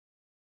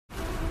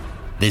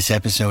This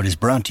episode is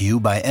brought to you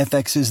by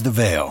FX's The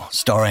Veil,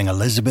 starring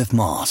Elizabeth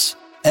Moss.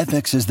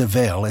 FX's The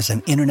Veil is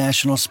an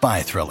international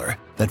spy thriller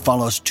that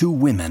follows two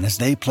women as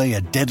they play a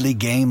deadly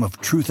game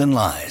of truth and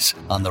lies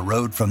on the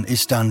road from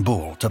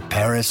Istanbul to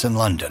Paris and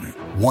London.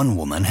 One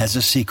woman has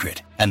a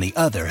secret, and the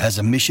other has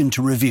a mission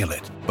to reveal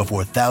it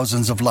before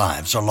thousands of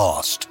lives are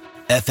lost.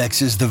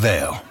 FX's The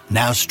Veil,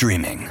 now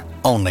streaming,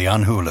 only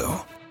on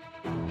Hulu.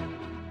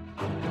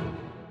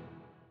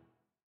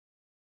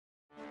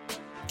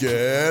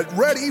 Get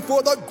ready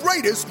for the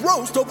greatest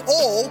roast of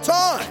all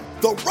time,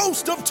 the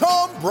Roast of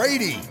Tom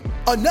Brady,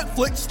 a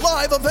Netflix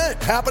live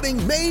event happening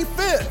May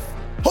 5th.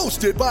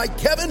 Hosted by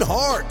Kevin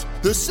Hart,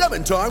 the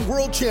 7-time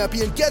world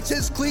champion gets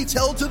his cleats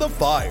held to the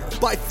fire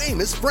by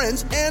famous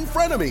friends and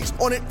frenemies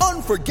on an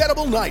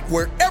unforgettable night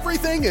where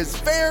everything is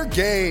fair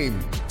game.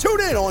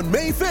 Tune in on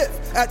May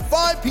 5th at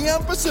 5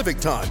 p.m.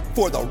 Pacific time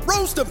for the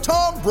Roast of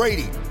Tom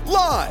Brady,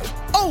 live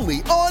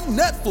only on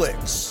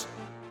Netflix.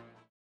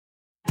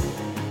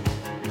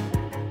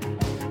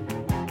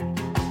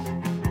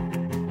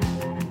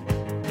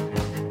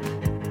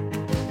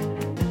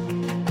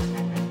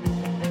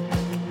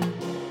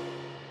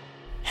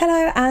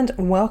 Hello and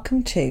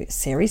welcome to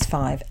Series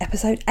 5,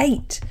 Episode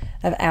 8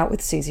 of Out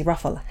with Susie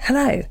Ruffle.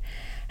 Hello,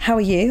 how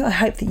are you? I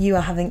hope that you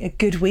are having a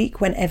good week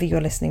whenever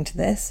you're listening to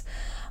this.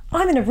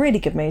 I'm in a really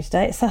good mood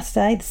today. It's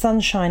Saturday, the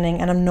sun's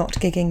shining and I'm not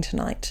gigging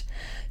tonight.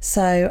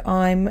 So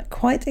I'm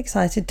quite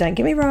excited. Don't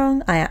get me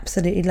wrong, I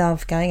absolutely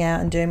love going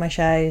out and doing my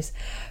shows,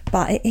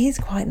 but it is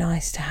quite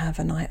nice to have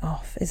a night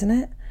off, isn't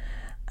it?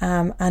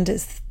 And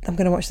I'm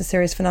going to watch the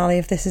series finale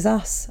of This Is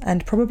Us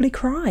and probably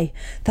cry.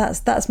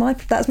 That's my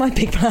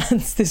big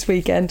plans this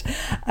weekend.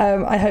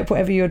 I hope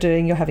whatever you're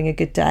doing, you're having a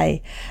good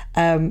day.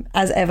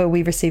 As ever,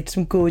 we received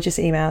some gorgeous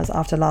emails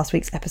after last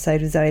week's episode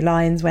with Zoe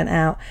Lyons went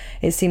out.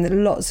 It seemed that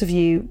lots of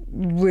you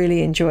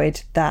really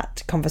enjoyed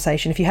that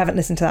conversation. If you haven't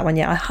listened to that one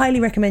yet, I highly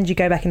recommend you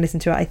go back and listen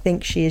to it. I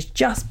think she is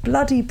just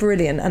bloody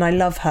brilliant and I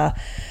love her.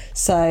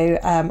 So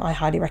I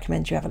highly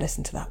recommend you have a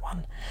listen to that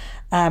one.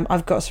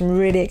 I've got some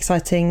really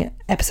exciting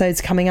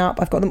episodes coming up.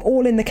 I've got them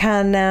all in the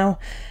can now,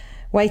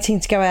 waiting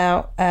to go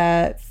out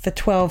for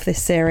 12 this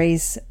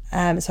series.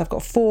 So I've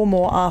got 4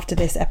 more after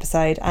this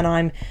episode, and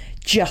I'm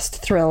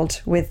just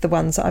thrilled with the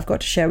ones that I've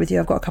got to share with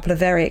you. I've got a couple of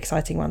very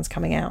exciting ones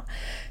coming out.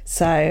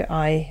 So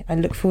I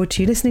look forward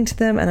to you listening to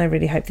them, and I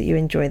really hope that you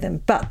enjoy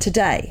them. But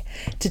today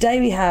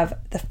we have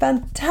the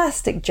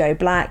fantastic Joe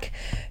Black,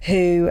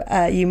 who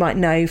you might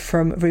know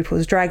from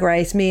RuPaul's Drag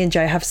Race. Me and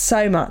Joe have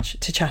so much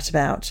to chat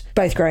about,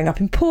 both growing up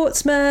in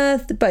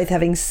Portsmouth, both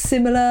having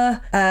similar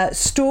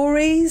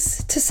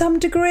stories to some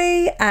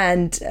degree,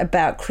 and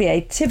about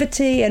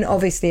creativity, and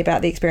obviously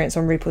about the experience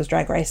on RuPaul's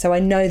Drag Race. So I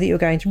know that you're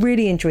going to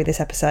really enjoy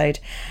this episode,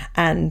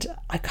 and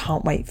I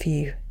can't wait for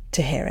you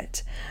to hear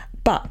it.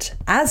 But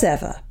as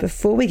ever,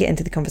 before we get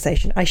into the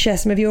conversation, I share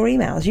some of your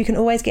emails. You can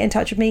always get in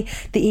touch with me.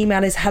 The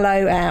email is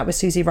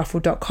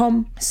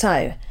hello@outwithsusieruffle.com.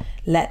 So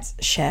let's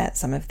share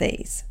some of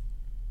these.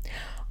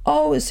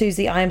 Oh,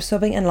 Susie, I am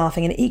sobbing and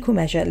laughing in equal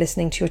measure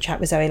listening to your chat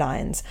with Zoe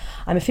Lyons.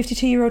 I'm a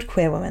 52-year-old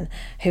queer woman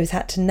who has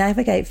had to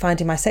navigate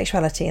finding my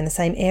sexuality in the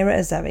same era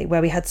as Zoe,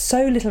 where we had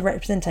so little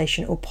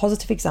representation or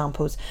positive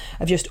examples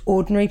of just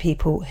ordinary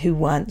people who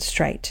weren't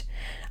straight.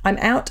 I'm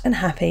out and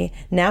happy,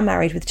 now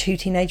married with 2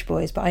 teenage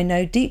boys, but I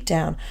know deep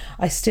down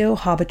I still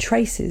harbour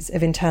traces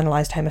of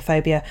internalised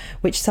homophobia,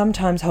 which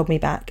sometimes hold me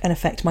back and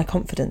affect my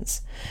confidence.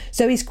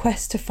 Zoe's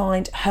quest to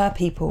find her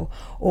people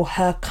or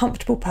her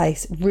comfortable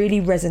place really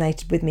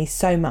resonated with me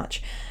so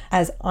much,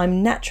 as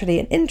I'm naturally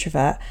an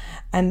introvert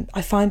and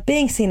I find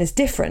being seen as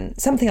different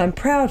something I'm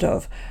proud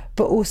of,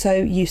 but also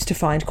used to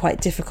find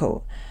quite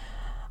difficult.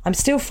 I'm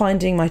still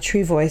finding my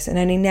true voice and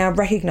only now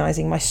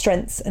recognising my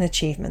strengths and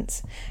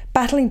achievements.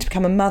 Battling to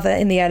become a mother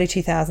in the early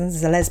 2000s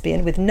as a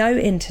lesbian with no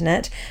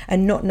internet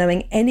and not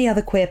knowing any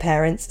other queer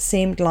parents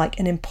seemed like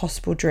an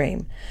impossible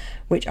dream,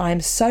 which I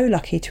am so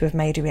lucky to have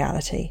made a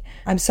reality.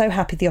 I'm so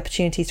happy the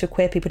opportunities for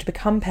queer people to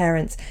become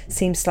parents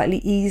seem slightly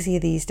easier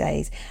these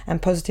days, and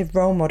positive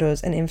role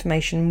models and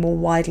information more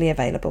widely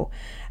available,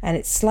 and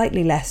it's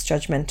slightly less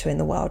judgmental in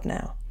the world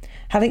now.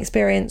 Having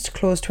experienced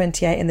Clause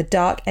 28 in the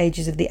dark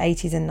ages of the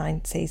 80s and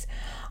 90s,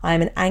 I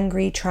am an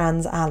angry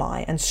trans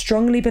ally and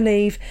strongly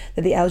believe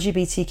that the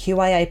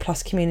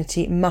LGBTQIA+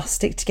 community must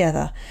stick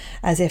together,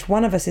 as if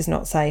one of us is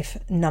not safe,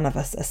 none of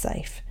us are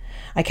safe.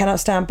 I cannot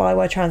stand by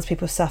while trans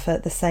people suffer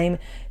the same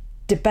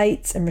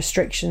debates and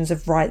restrictions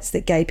of rights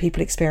that gay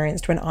people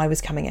experienced when I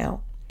was coming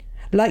out.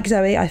 Like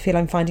Zoe, I feel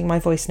I'm finding my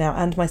voice now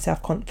and my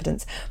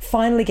self-confidence,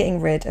 finally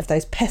getting rid of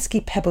those pesky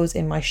pebbles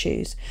in my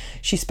shoes.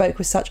 She spoke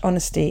with such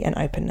honesty and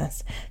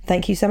openness.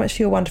 Thank you so much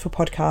for your wonderful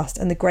podcast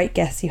and the great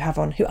guests you have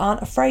on who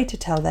aren't afraid to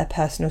tell their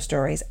personal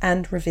stories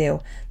and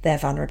reveal their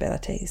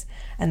vulnerabilities.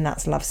 And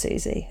that's Love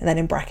Susie. And then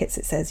in brackets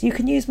it says, you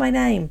can use my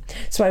name.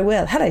 So I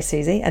will. Hello,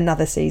 Susie.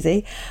 Another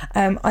Susie.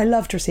 I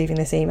loved receiving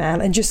this email.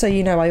 And just so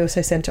you know, I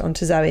also sent it on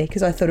to Zoe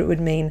because I thought it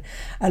would mean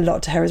a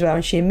lot to her as well.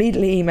 And she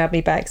immediately emailed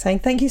me back saying,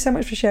 thank you so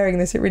much for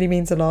sharing this. It really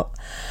means a lot.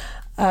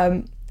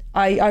 I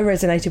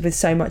resonated with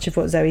so much of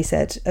what Zoe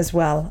said as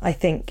well. I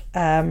think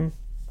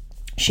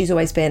she's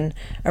always been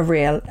a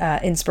real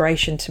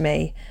inspiration to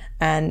me.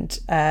 And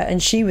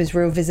she was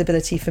real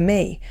visibility for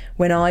me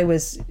when I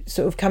was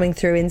sort of coming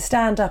through in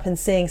stand-up and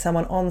seeing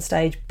someone on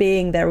stage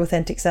being their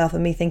authentic self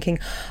and me thinking,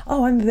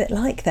 oh, I'm a bit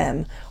like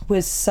them,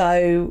 was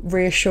so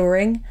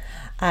reassuring.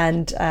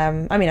 And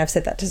I've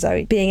said that to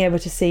Zoe. Being able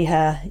to see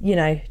her,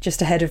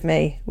 just ahead of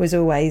me was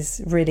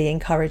always really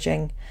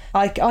encouraging.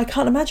 I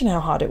can't imagine how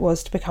hard it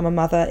was to become a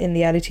mother in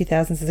the early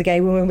 2000s as a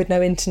gay woman with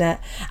no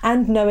internet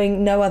and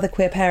knowing no other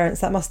queer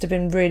parents. That must have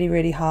been really,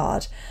 really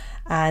hard.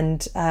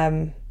 And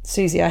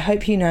Susie, I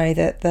hope you know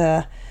that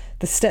the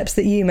steps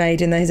that you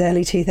made in those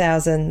early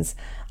 2000s,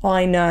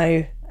 I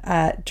know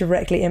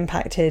directly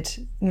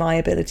impacted my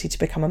ability to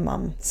become a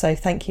mum. So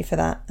thank you for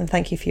that, and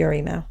thank you for your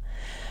email.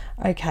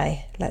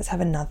 Okay, let's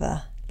have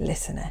another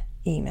listener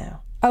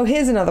email. Oh,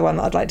 here's another one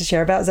that I'd like to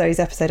share about Zoe's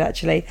episode,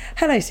 actually.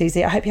 Hello,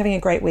 Susie. I hope you're having a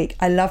great week.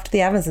 I loved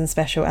the Amazon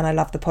special and I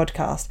love the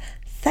podcast.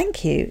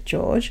 Thank you,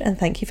 George, and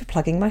thank you for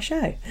plugging my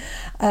show.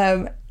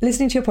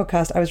 Listening to your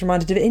podcast, I was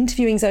reminded of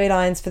interviewing Zoe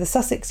Lyons for the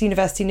Sussex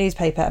University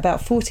newspaper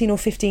about 14 or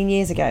 15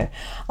 years ago.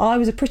 I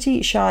was a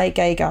pretty shy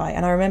gay guy,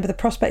 and I remember the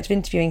prospect of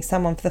interviewing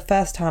someone for the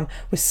first time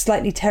was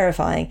slightly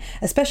terrifying,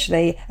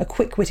 especially a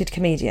quick-witted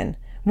comedian.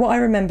 What I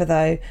remember,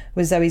 though,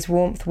 was Zoe's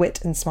warmth,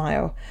 wit and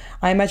smile.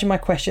 I imagine my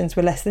questions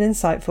were less than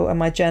insightful and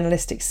my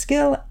journalistic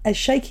skill as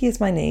shaky as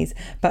my knees,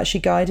 but she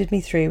guided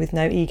me through with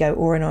no ego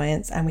or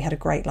annoyance, and we had a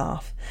great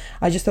laugh.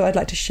 I just thought I'd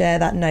like to share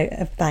that note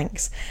of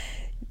thanks.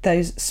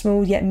 Those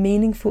small yet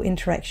meaningful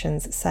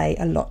interactions say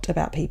a lot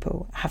about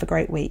people. Have a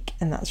great week.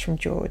 And that's from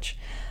George.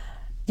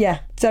 Yeah,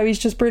 Zoe's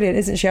just brilliant,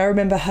 isn't she? I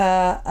remember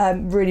her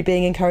really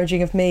being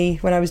encouraging of me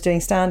when I was doing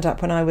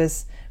stand-up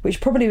which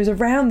probably was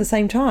around the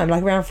same time,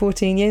 like around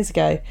 14 years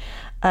ago,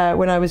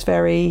 when I was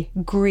very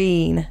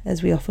green,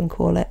 as we often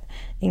call it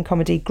in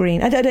comedy,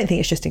 green. I don't think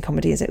it's just in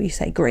comedy, is it? You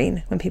say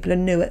green when people are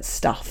new at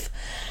stuff.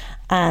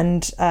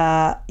 And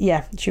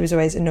she was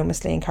always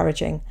enormously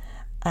encouraging.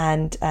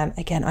 And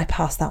again, I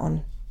passed that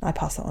on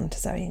to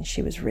Zoe, and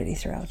she was really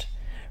thrilled.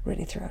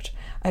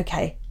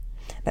 Okay,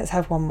 let's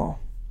have one more.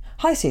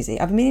 Hi Susie,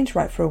 I've been meaning to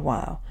write for a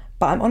while,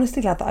 but I'm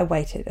honestly glad that I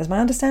waited, as my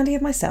understanding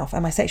of myself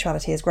and my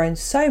sexuality has grown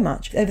so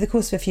much over the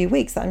course of a few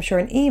weeks that I'm sure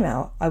an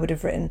email I would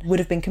have written would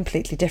have been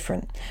completely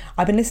different.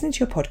 I've been listening to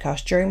your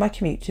podcast during my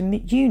commute to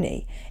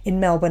uni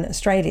in Melbourne,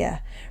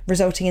 Australia,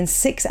 resulting in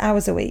 6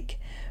 hours a week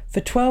for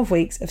 12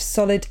 weeks of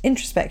solid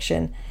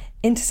introspection,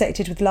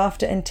 intersected with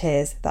laughter and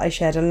tears that I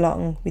shared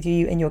along with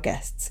you and your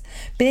guests.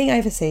 Being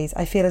overseas,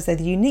 I feel as though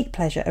the unique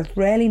pleasure of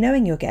rarely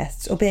knowing your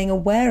guests or being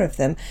aware of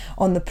them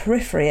on the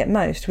periphery at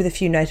most, with a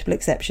few notable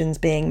exceptions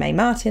being Mae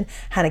Martin,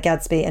 Hannah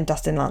Gadsby and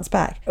Dustin Lance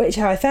Back, which is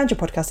how I found your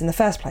podcast in the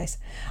first place.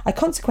 I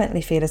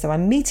consequently feel as though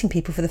I'm meeting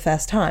people for the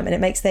first time, and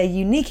it makes their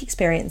unique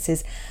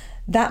experiences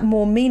that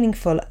more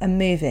meaningful and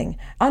moving,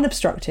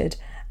 unobstructed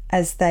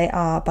as they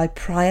are by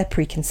prior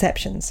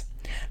preconceptions.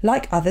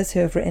 Like others who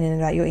have written in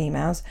about your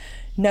emails,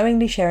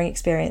 knowingly sharing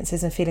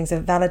experiences and feelings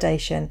of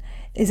validation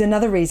is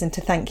another reason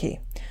to thank you.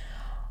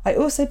 I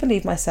also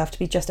believe myself to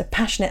be just a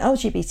passionate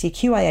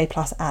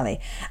LGBTQIA+ ally,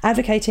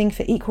 advocating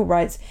for equal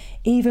rights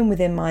even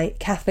within my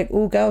Catholic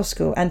all-girls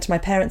school and to my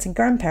parents and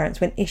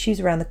grandparents when issues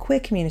around the queer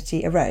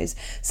community arose,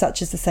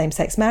 such as the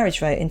same-sex marriage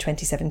vote in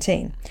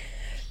 2017.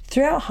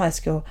 Throughout high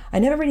school, I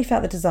never really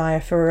felt the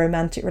desire for a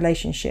romantic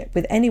relationship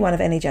with anyone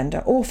of any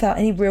gender or felt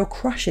any real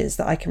crushes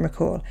that I can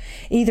recall,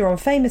 either on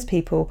famous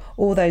people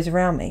or those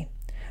around me.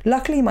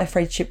 Luckily, my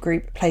friendship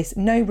group placed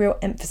no real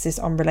emphasis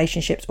on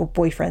relationships or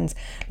boyfriends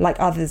like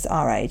others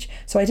our age,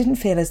 so I didn't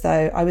feel as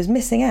though I was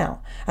missing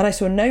out, and I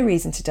saw no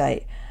reason to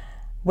date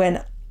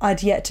when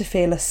I'd yet to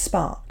feel a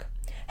spark.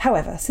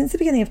 However, since the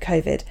beginning of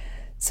COVID,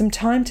 some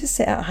time to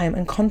sit at home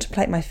and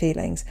contemplate my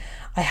feelings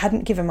I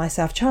hadn't given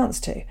myself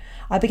chance to,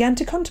 I began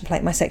to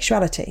contemplate my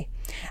sexuality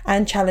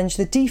and challenge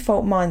the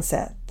default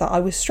mindset that I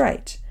was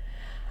straight.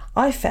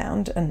 I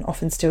found, and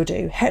often still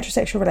do,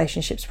 heterosexual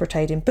relationships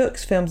portrayed in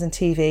books, films and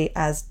TV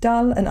as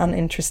dull and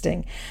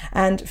uninteresting,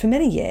 and for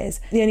many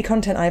years the only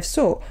content I have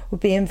sought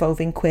would be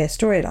involving queer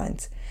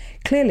storylines.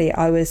 Clearly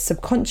I was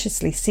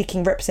subconsciously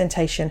seeking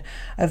representation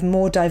of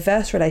more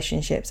diverse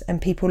relationships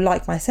and people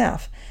like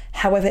myself.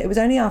 However, it was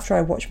only after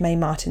I watched Mae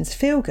Martin's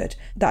Feel Good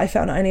that I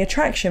felt not only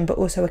attraction but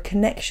also a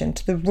connection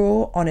to the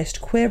raw,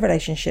 honest queer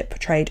relationship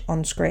portrayed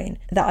on screen,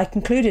 that I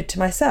concluded to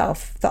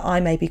myself that I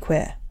may be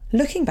queer.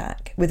 Looking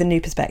back with a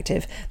new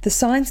perspective, the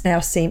signs now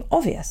seem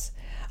obvious.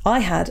 I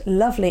had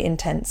lovely,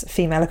 intense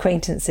female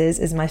acquaintances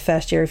in my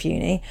first year of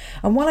uni,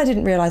 and while I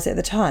didn't realise it at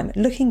the time,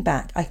 looking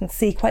back I can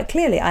see quite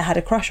clearly I had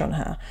a crush on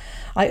her.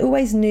 I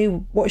always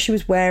knew what she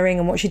was wearing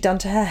and what she'd done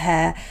to her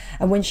hair,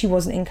 and when she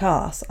wasn't in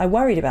class, I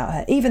worried about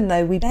her, even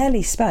though we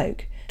barely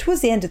spoke. Towards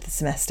the end of the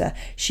semester,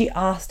 she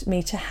asked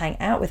me to hang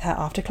out with her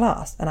after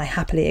class, and I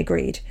happily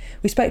agreed.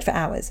 We spoke for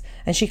hours,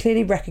 and she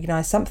clearly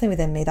recognised something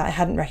within me that I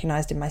hadn't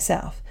recognised in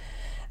myself,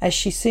 as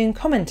she soon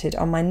commented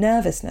on my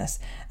nervousness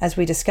as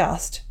we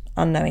discussed,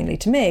 unknowingly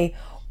to me,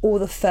 all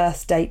the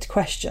first date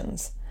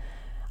questions.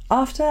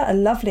 After a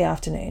lovely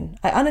afternoon,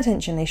 I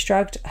unintentionally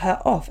shrugged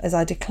her off as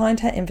I declined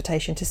her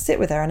invitation to sit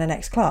with her in her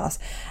next class,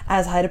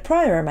 as I had a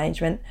prior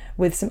arrangement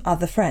with some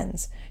other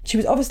friends. She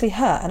was obviously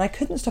hurt, and I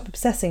couldn't stop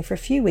obsessing for a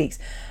few weeks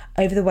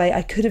over the way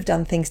I could have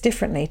done things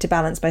differently to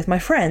balance both my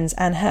friends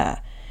and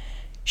her.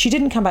 She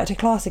didn't come back to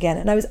class again,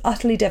 and I was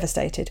utterly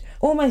devastated,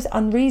 almost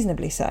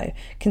unreasonably so,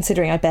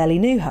 considering I barely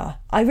knew her.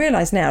 I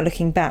realise now,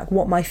 looking back,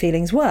 what my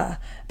feelings were,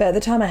 but at the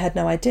time I had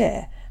no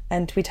idea,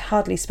 and we'd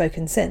hardly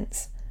spoken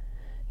since.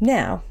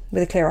 Now,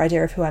 with a clear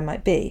idea of who I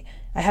might be,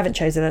 I haven't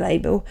chosen a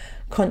label,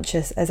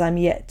 conscious as I'm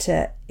yet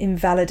to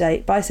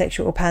invalidate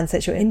bisexual or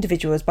pansexual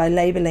individuals by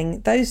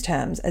labelling those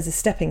terms as a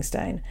stepping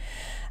stone,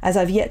 as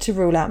I've yet to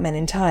rule out men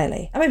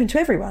entirely. I'm open to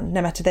everyone,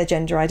 no matter their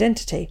gender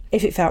identity,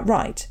 if it felt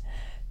right.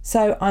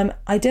 So I'm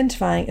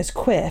identifying as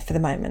queer for the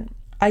moment.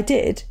 I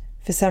did,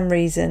 for some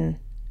reason,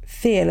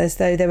 feel as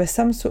though there were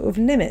some sort of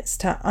limits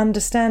to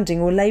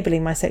understanding or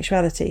labelling my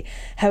sexuality.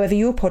 However,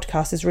 your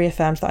podcast has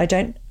reaffirmed that I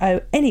don't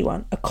owe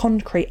anyone a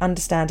concrete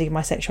understanding of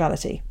my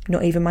sexuality,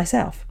 not even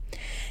myself.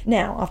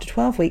 Now, after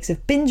 12 weeks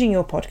of binging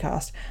your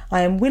podcast,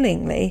 I am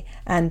willingly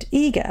and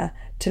eager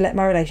to let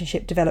my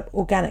relationship develop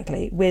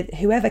organically with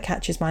whoever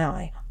catches my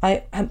eye.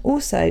 I am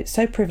also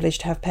so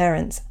privileged to have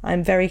parents I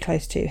am very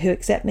close to who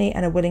accept me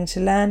and are willing to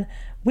learn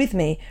with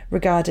me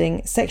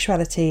regarding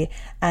sexuality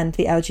and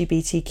the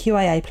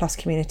LGBTQIA+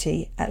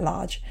 community at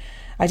large.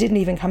 I didn't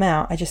even come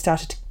out, I just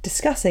started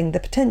discussing the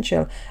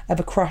potential of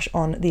a crush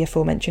on the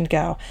aforementioned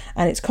girl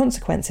and its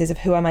consequences of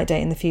who I might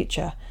date in the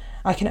future.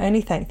 I can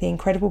only thank the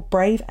incredible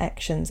brave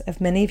actions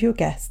of many of your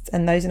guests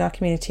and those in our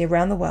community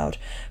around the world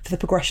for the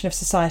progression of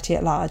society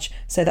at large,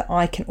 so that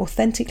I can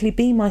authentically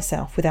be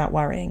myself without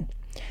worrying.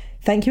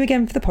 Thank you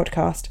again for the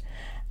podcast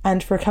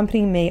and for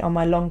accompanying me on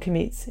my long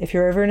commutes. If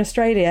you're ever in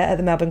Australia at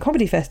the Melbourne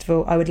Comedy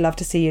Festival, I would love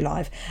to see you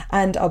live,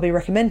 and I'll be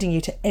recommending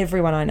you to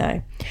everyone I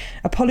know.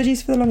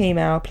 Apologies for the long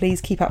email, please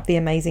keep up the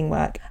amazing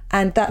work.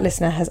 And that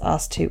listener has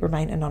asked to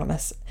remain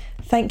anonymous.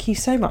 Thank you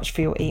so much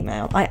for your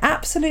email. I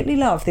absolutely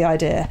love the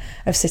idea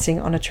of sitting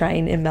on a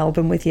train in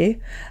Melbourne with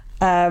you.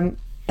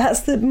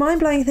 That's the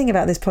mind-blowing thing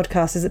about this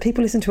podcast, is that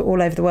people listen to it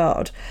all over the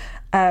world.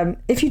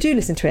 If you do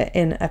listen to it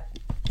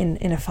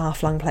in a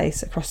far-flung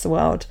place across the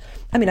world,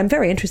 I mean, I'm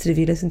very interested if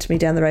you listen to me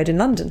down the road in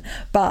London,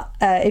 but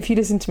if you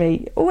listen to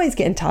me, always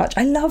get in touch.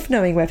 I love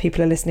knowing where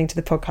people are listening to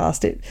the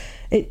podcast.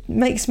 It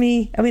makes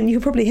me, I mean, you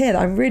can probably hear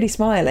that I'm really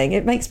smiling.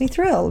 It makes me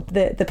thrilled,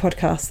 the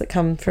podcasts that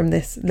come from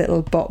this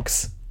little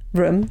box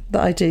room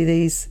that I do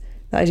these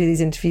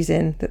interviews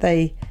in, that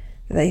they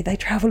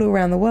travel all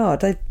around the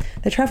world.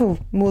 They travel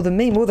more than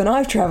me, more than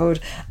I've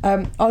travelled.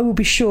 I will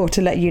be sure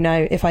to let you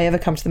know if I ever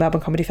come to the Melbourne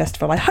Comedy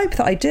Festival. I hope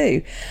that I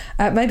do.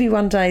 Maybe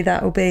one day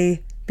that will be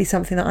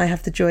something that I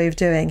have the joy of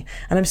doing.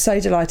 And I'm so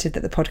delighted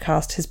that the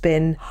podcast has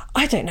been,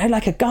 I don't know,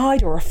 like a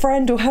guide or a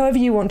friend or however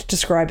you want to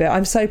describe it.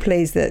 I'm so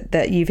pleased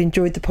that you've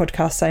enjoyed the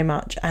podcast so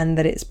much and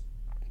that it's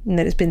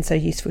been so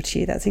useful to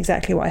you. That's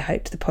exactly what I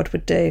hoped the pod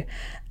would do.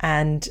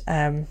 And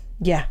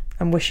yeah,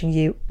 I'm wishing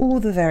you all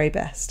the very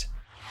best.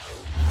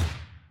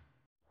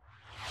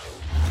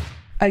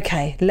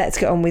 Okay, let's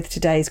get on with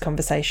today's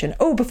conversation.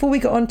 Oh, before we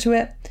get on to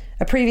it,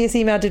 a previous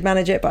email did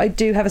manage it, but I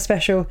do have a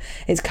special.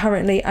 It's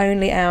currently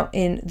only out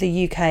in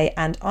the UK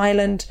and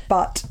Ireland,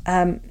 but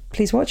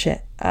please watch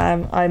it.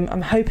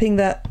 I'm hoping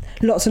that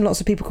lots and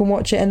lots of people can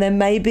watch it, and then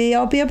maybe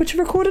I'll be able to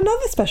record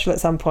another special at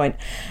some point.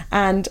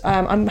 And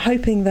I'm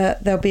hoping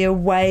that there'll be a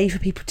way for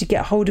people to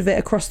get hold of it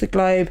across the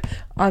globe.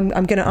 I'm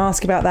going to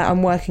ask about that.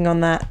 I'm working on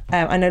that.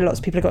 I know lots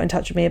of people have got in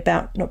touch with me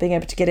about not being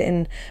able to get it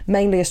in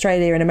mainly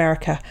Australia and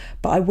America,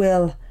 but I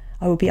will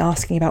be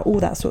asking about all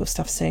that sort of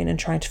stuff soon and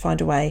trying to find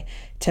a way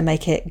to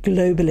make it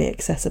globally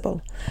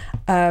accessible.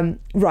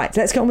 Right,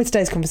 let's get on with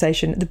today's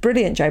conversation. The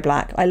brilliant Joe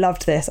Black. I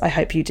loved this. I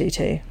hope you do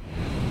too.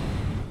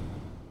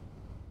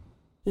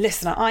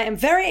 Listener, I am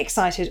very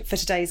excited for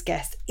today's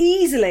guest.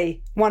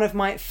 Easily one of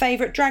my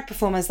favourite drag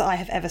performers that I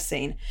have ever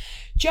seen.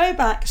 Joe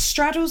Black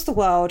straddles the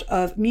world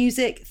of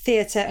music,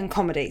 theatre and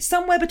comedy,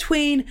 somewhere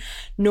between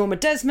Norma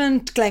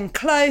Desmond, Glenn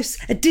Close,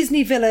 a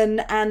Disney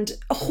villain and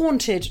a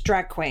haunted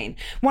drag queen.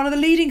 One of the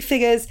leading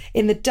figures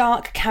in the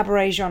dark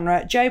cabaret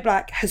genre, Joe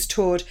Black has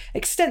toured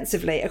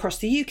extensively across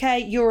the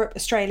UK, Europe,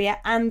 Australia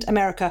and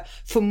America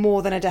for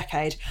more than a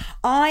decade.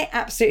 I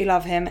absolutely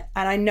love him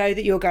and I know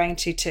that you're going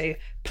to too.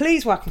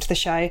 Please welcome to the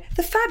show,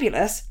 the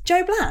fabulous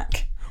Joe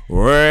Black.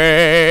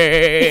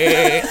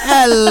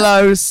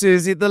 Hello,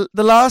 Susie. The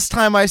last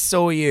time I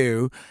saw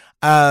you,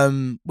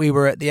 we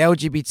were at the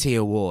LGBT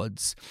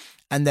Awards,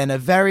 and then a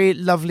very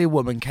lovely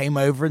woman came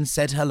over and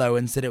said hello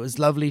and said it was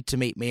lovely to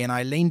meet me, and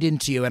I leaned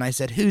into you and I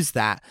said, "Who's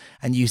that?"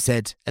 And you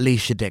said,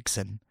 "Alicia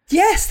Dixon."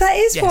 Yes, that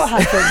is what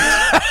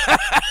happened.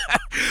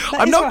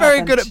 I'm not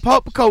very good at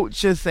pop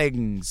culture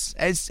things.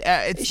 It's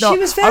not. She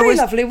was very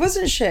lovely,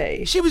 wasn't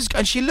she? She was,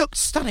 and she looked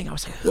stunning. I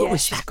was like, "Who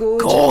was that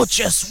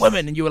gorgeous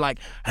woman?" And you were like,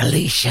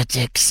 "Alicia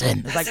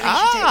Dixon." I was like,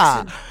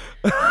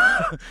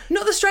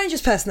 Not the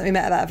strangest person that we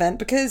met at that event,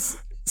 because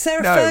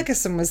Sarah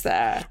Ferguson was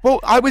there. Well,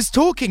 I was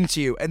talking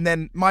to you, and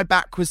then my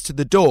back was to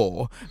the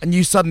door, and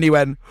you suddenly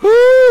went,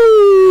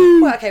 "Whoo!"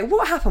 Well, okay,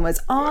 what happened was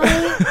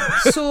I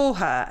saw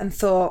her and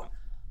thought,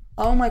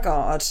 oh my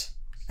God,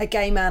 a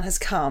gay man has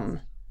come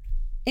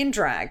in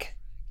drag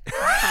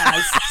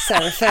as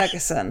Sarah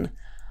Ferguson.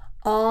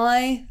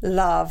 I'm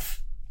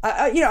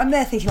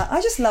there thinking, like,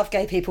 I just love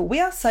gay people. We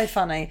are so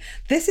funny.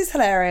 This is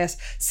hilarious.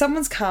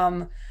 Someone's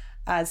come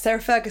as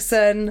Sarah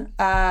Ferguson.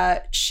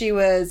 That's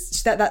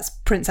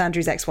Prince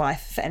Andrew's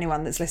ex-wife, for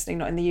anyone that's listening,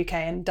 not in the UK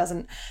and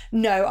doesn't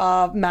know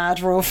our mad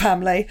royal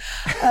family.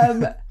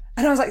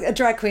 And I was like, a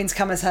drag queen's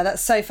come as her.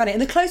 That's so funny.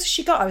 And the closer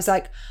she got, I was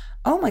like,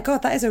 oh my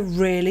God, that is a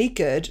really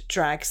good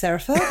drag Sarah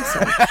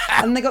Ferguson.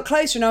 And they got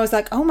closer and I was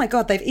like, oh my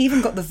God, they've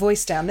even got the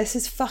voice down. This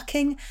is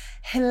fucking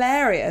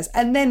hilarious.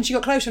 And then she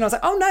got closer and I was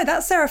like, oh no,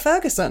 that's Sarah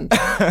Ferguson.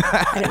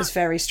 And it was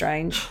very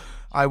strange.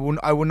 I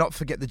will not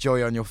forget the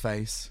joy on your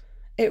face.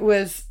 It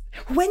was,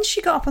 when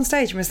she got up on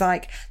stage and was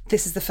like,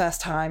 this is the first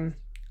time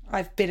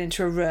I've been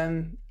into a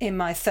room in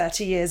my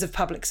 30 years of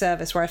public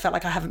service where I felt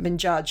like I haven't been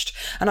judged.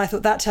 And I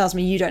thought, that tells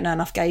me you don't know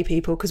enough gay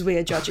people because we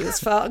are judgy as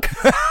fuck.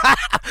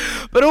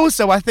 But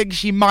also, I think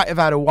she might have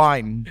had a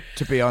wine,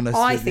 to be honest.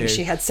 I think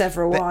she had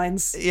several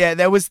wines. Yeah,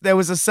 there was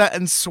a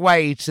certain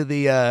sway to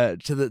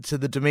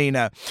the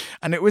demeanour,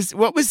 and it was,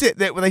 what was it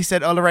that they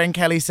said? Lorraine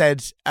Kelly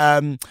said,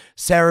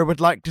 Sarah would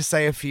like to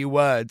say a few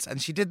words,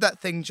 and she did that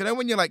thing. Do you know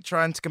when you're like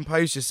trying to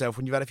compose yourself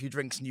when you've had a few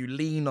drinks and you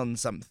lean on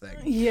something?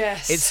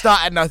 Yes. It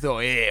started, and I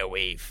thought, here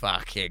we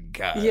fucking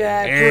go.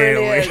 Yeah, Here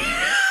brilliant.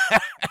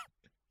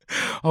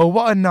 Oh,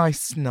 what a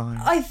nice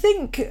night. I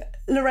think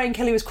Lorraine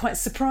Kelly was quite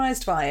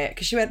surprised by it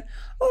because she went,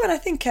 oh, and I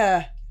think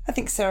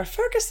Sarah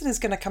Ferguson is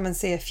going to come and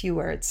say a few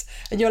words.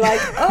 And you're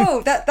like,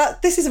 oh,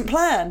 this isn't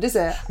planned, is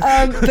it?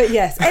 But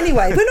yes,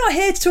 anyway, we're not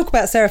here to talk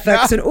about Sarah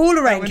Ferguson or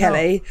Lorraine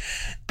Kelly.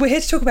 We're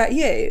here to talk about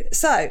you.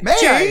 So, Me?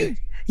 Joe,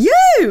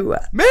 you!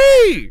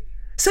 Me!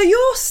 So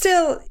you're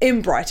still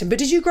in Brighton, but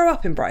did you grow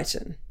up in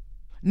Brighton?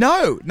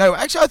 No,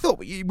 actually I thought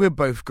we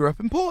both grew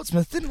up in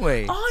Portsmouth, didn't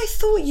we? I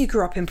thought you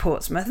grew up in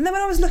Portsmouth, and then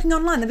when I was looking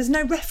online, there was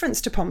no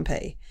reference to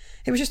Pompey.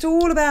 It was just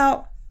all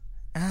about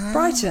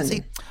Brighton.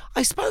 See,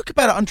 I spoke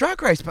about it on Drag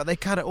Race, but they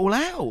cut it all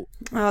out.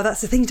 Oh,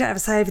 that's the thing you don't ever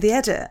say over the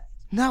edit.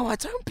 No, I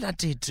don't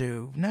bloody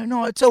do. No,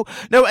 not at all.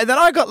 No, and then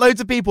I got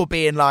loads of people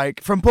being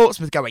like, from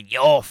Portsmouth going,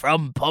 you're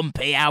from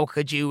Pompey, how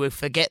could you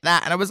forget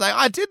that? And I was like,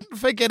 I didn't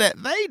forget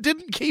it. They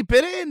didn't keep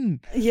it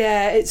in.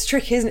 Yeah, it's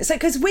tricky, isn't it? So,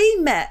 because we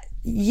met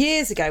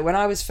years ago when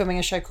I was filming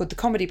a show called The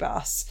Comedy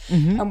Bus,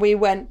 and we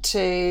went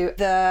to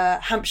the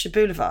Hampshire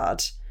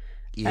Boulevard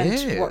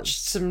and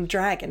watched some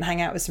drag and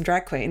hang out with some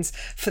drag queens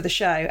for the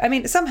show. I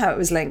mean, somehow it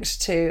was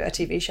linked to a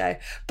TV show,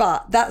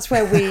 but that's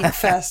where we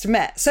first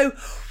met. So,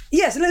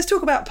 yeah, so let's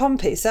talk about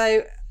Pompey.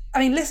 So, I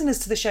mean, listeners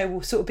to the show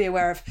will sort of be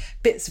aware of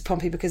bits of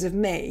Pompey because of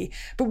me,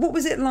 but what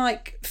was it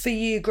like for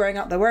you growing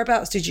up there?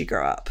 Whereabouts did you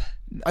grow up?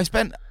 I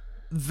spent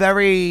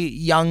very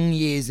young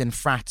years in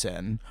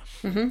Fratton,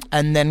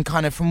 and then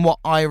kind of from what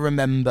I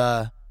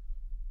remember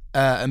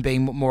and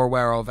being more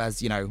aware of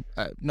as, you know,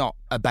 not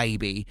a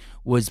baby,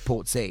 was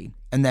Portsea.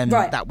 And then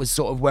that was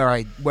sort of where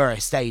I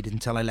stayed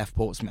until I left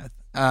Portsmouth.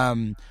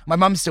 My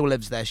mum still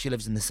lives there. She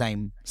lives in the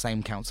same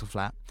council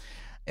flat.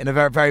 In a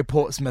very, very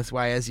Portsmouth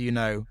way, as you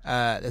know,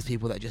 there's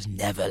people that just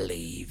never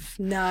leave.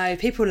 No,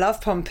 people love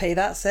Pompey.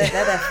 That's it.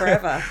 They're there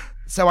forever.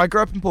 So I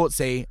grew up in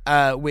Portsea,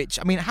 which,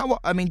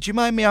 do you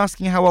mind me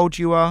asking how old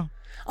you are?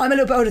 I'm a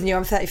little bit older than you.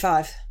 I'm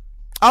 35.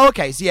 Oh,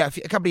 okay. So yeah,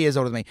 a couple of years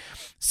older than me.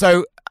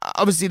 So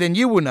obviously then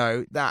you will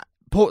know that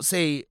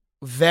Portsea,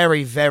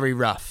 very, very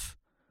rough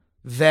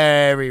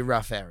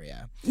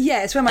area.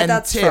 Yeah, it's where my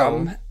dad's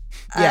from.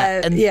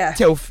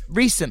 Until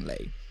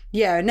recently.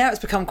 Yeah, now it's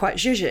become quite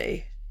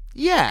zhuzhy.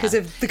 Yeah. Because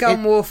of the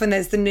Gun Wharf, and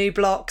there's the new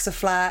blocks of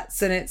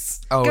flats, and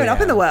it's going up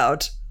in the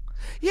world.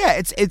 Yeah,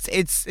 it's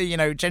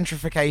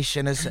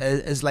gentrification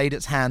has laid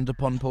its hand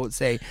upon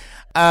Portsea.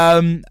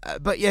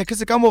 But yeah,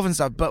 because of Gun Wharf and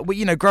stuff. But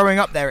growing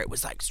up there, it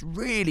was like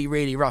really,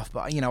 really rough.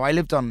 But I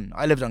lived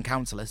on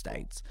council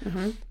estates,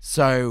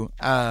 so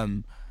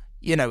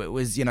it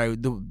was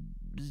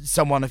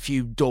someone a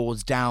few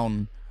doors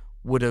down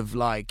would have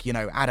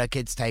had her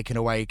kids taken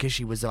away because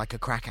she was like a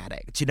crack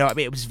addict. You know what I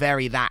mean? It was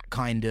very that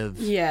kind of.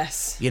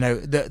 Yes.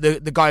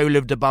 The guy who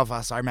lived above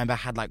us, I remember,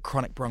 had like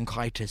chronic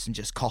bronchitis and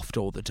just coughed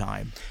all the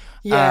time.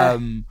 Yeah.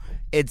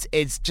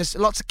 It's just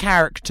lots of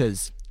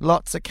characters.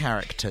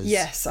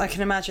 Yes, I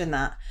can imagine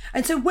that.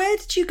 And so where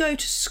did you go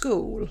to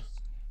school?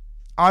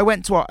 I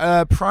went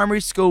to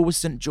primary school was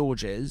St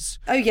George's.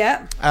 Oh,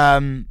 yeah.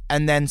 And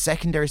then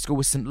secondary school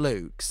was St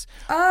Luke's.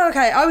 Oh,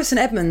 okay. I was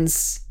St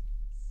Edmunds.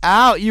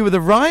 Oh, you were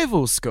the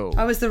rival school.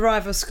 I was the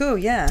rival school,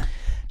 yeah.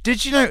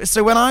 Did you know,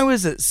 so when I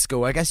was at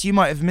school, I guess you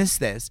might have missed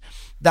this,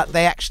 that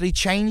they actually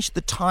changed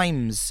the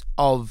times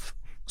of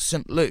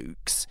St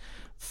Luke's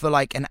for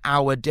like an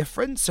hour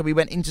difference. So we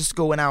went into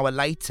school an hour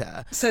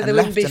later. So there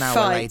wouldn't be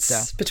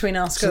fights between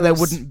our schools. So there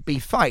wouldn't be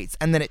fights.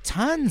 And then it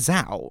turns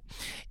out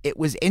it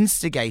was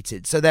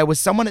instigated. So there was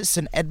someone at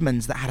St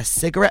Edmunds that had a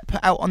cigarette put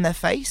out on their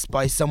face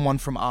by someone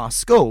from our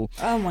school.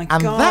 Oh my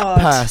God. And that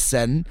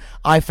person,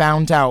 I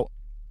found out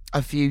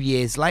a few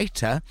years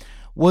later,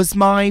 was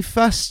my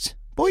first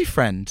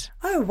boyfriend.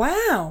 Oh,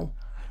 wow.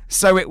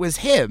 So it was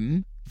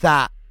him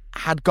that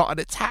had gotten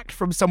attacked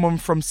from someone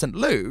from St.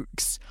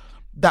 Luke's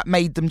that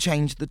made them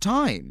change the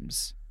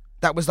times.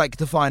 That was like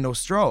the final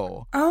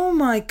straw. Oh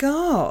my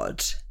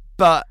God.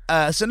 But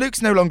St.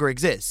 Luke's no longer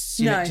exists.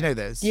 Do you know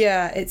this?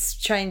 Yeah, it's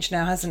changed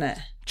now, hasn't it?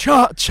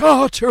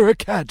 Charter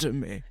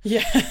Academy.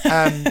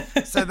 Yeah.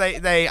 So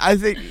they I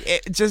think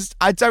it just,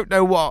 I don't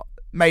know what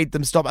made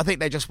them stop. I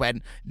think they just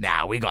went,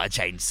 nah, we got to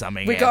change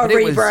something. We got to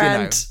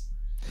rebrand.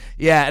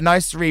 Yeah, a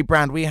nice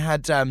rebrand. We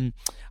had,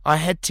 our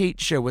head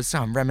teacher was,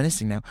 I'm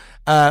reminiscing now.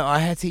 Our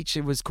head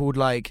teacher was called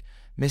like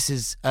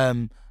Mrs.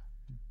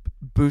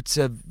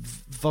 Buta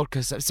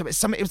Vodka. So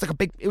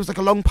it was like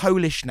a long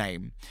Polish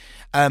name.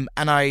 And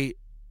I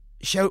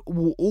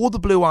wore all the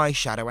blue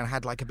eyeshadow and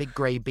had like a big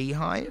grey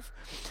beehive.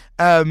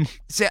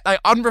 So like,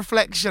 on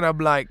reflection, I'm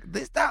like,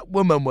 that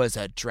woman was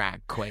a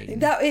drag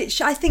queen.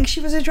 I think she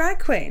was a drag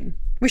queen.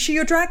 Was she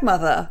your drag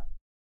mother?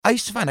 I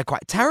used to find her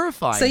quite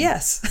terrifying. So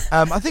yes.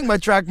 I think my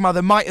drag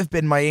mother might have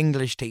been my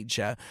English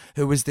teacher,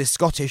 who was this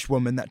Scottish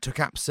woman that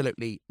took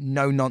absolutely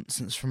no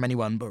nonsense from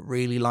anyone, but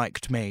really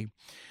liked me.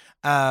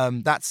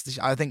 I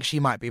think she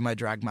might be my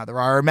drag mother.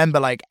 I remember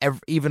like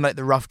even like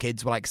the rough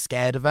kids were like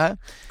scared of her.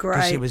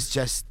 Great. She was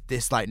just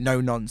this like no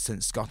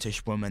nonsense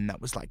Scottish woman that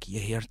was like,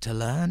 you're here to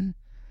learn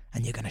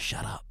and you're gonna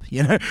shut up,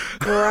 you know.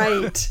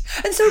 Great.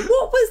 And so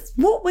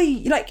what were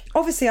you like?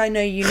 Obviously, I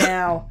know you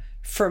now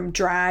from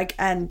drag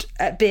and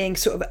being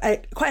sort of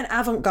quite an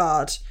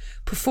avant-garde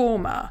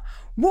performer.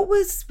 What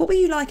were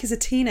you like as a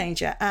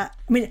teenager at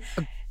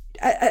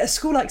a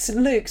school like St.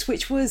 Luke's,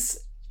 which was,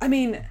 I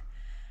mean,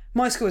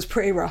 my school was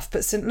pretty rough,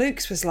 but St.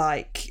 Luke's was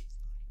like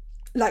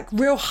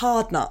real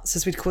hard nuts,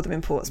 as we'd call them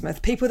in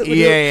Portsmouth. People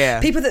that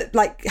people that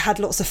like had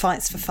lots of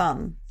fights for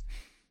fun.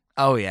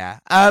 Oh yeah.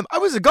 I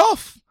was a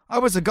goth.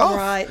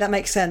 Right, that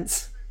makes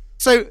sense.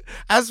 So,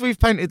 as we've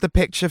painted the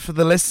picture for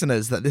the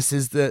listeners that this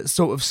is the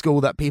sort of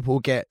school that people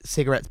get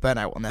cigarettes burnt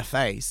out on their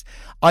face,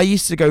 I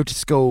used to go to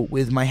school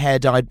with my hair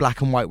dyed black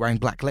and white wearing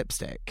black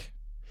lipstick.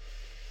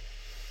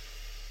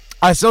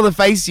 I saw the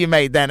face you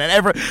made then,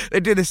 and they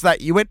do this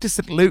like, you went to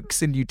St.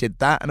 Luke's and you did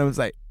that, and I was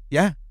like,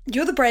 yeah.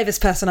 You're the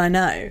bravest person I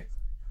know.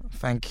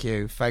 Thank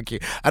you.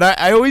 And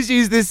I always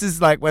use this as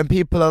like when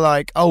people are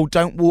like, oh,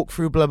 don't walk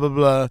through blah, blah,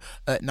 blah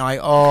at night.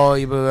 Oh,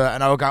 blah, blah,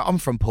 and I'll go, I'm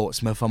from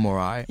Portsmouth, I'm all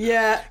right.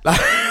 Yeah.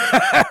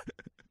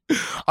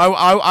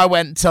 I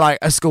went to like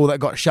a school that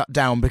got shut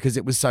down because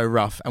it was so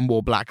rough and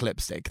wore black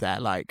lipstick there.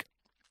 Like,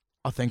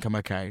 I think I'm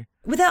okay.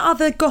 Were there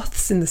other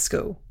goths in the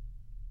school?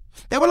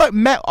 They were like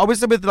I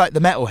was with like the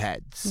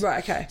metalheads.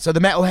 Right, okay. So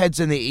the metalheads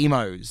and the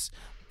emos.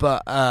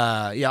 But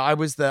yeah, I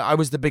was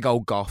the big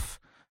old goth.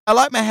 I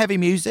like my heavy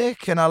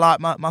music and I like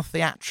my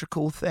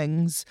theatrical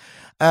things,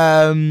 you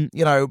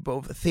know,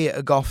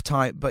 theatre goth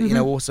type, but, you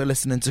know, also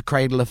listening to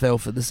Cradle of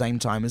Filth at the same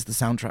time as the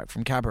soundtrack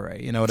from Cabaret,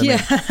 you know what I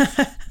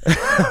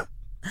mean?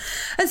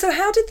 And so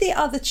how did the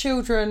other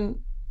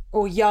children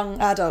or young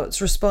adults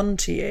respond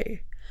to you?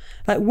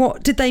 Like,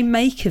 what did they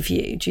make of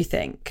you, do you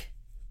think?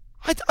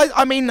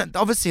 I mean,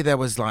 obviously there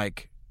was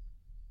like,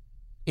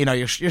 you know,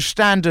 your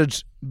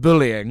standard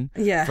bullying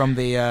from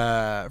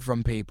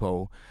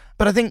people.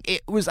 But I think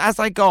it was as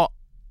I got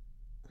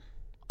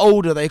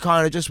older, they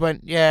kind of just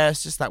went, yeah,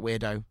 it's just that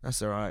weirdo.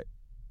 That's all right.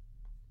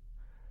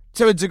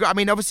 To a degree, I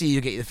mean, obviously you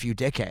get a few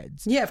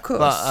dickheads. Yeah, of course.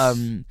 But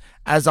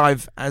as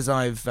I've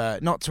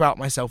not to out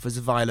myself as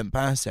a violent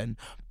person,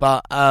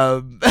 but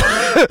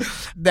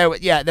there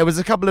was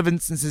a couple of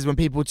instances when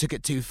people took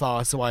it too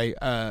far, so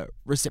I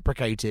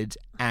reciprocated,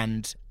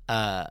 and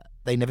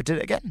they never did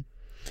it again.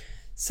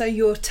 So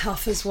you're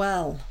tough as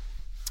well.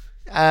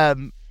 Yeah,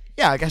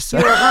 I guess so.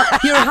 You're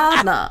a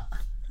hard nut.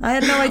 I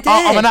had no idea.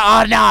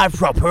 I'm a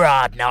proper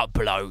hard nut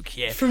bloke.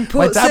 Yeah. From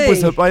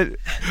Portsea.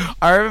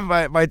 I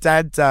remember my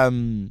dad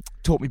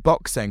taught me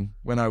boxing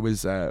when I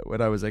was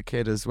a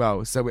kid as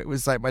well. So it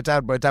was like my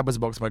dad was a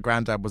boxer, my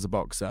granddad was a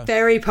boxer.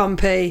 Very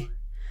pompy.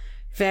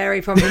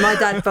 My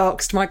dad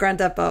boxed. My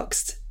granddad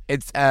boxed.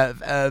 It's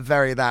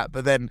very that.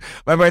 But then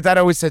my dad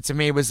always said to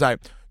me was like,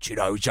 do you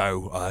know,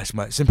 Joe? It's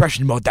an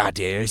impression of my dad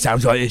here. It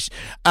sounds like this.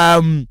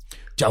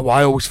 Joe,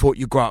 I always thought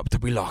you grew up to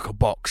be like a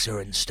boxer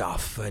and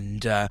stuff, and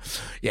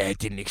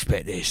didn't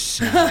expect this.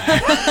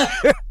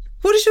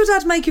 What does your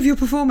dad make of your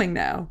performing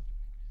now?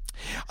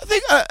 I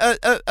think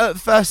at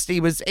first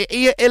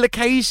he'll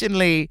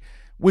occasionally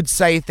would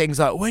say things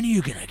like, when are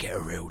you going to get a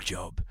real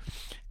job?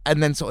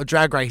 And then sort of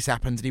Drag Race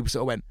happened and he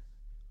sort of went,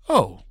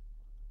 oh,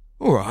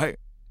 all right.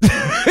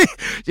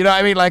 You know what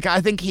I mean? Like, I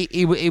think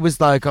he was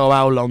like, oh,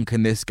 how long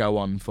can this go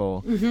on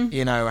for? Mm-hmm.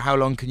 You know, how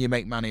long can you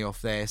make money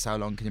off this? How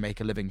long can you make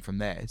a living from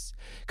this?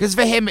 Because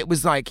for him, it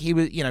was like he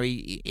was, you know,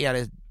 he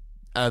had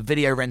a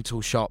video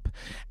rental shop,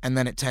 and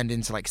then it turned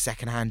into like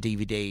secondhand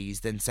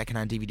DVDs, then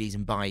secondhand DVDs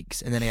and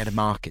bikes, and then he had a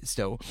market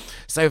still.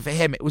 So for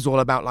him, it was all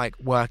about like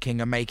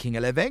working and making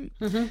a living.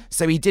 Mm-hmm.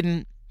 So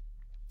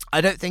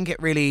I don't think it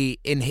really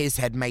in his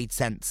head made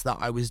sense that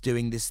I was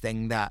doing this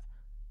thing that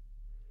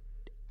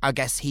I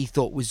guess he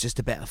thought was just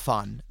a bit of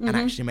fun and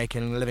actually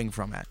making a living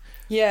from it.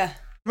 Yeah.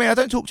 I mean, I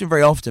don't talk to him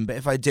very often, but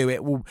if I do,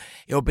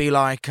 it'll be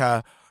like,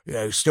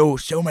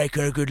 still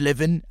making a good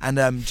living, and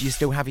do you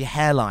still have your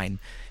hairline?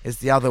 Is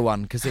the other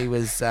one, because he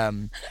was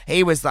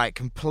like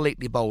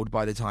completely bald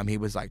by the time he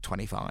was like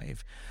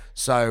 25.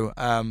 So,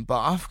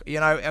 but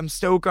I'm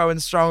still going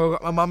strong. I've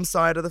got my mum's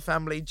side of the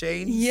family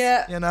genes.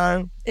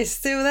 Yeah, it's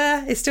still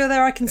there. It's still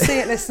there. I can see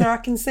it, listener. I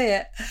can see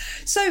it.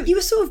 So you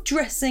were sort of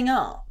dressing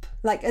up,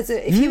 like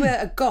if you were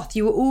a goth,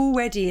 you were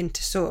already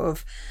into sort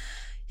of.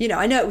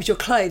 I know it was your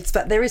clothes,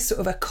 but there is sort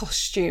of a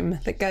costume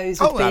that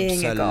goes with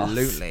being a goth.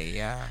 Absolutely,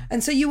 yeah.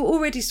 And so you were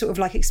already sort of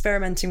like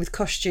experimenting with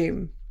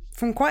costume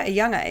from quite a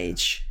young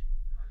age.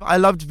 I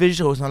loved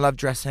visuals and I loved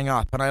dressing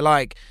up.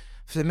 And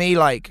for me,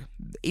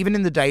 even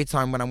in the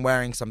daytime when I'm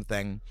wearing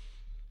something,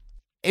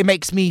 it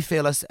makes me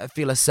feel a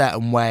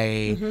certain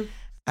way.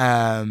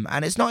 Mm-hmm.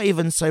 And it's not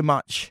even so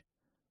much...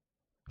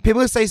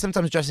 People say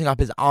sometimes dressing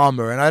up is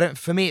armor, and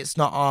for me, it's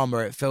not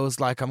armor. It feels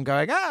like I'm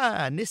going,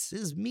 and this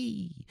is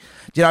me.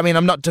 Do you know what I mean?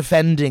 I'm not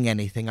defending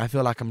anything. I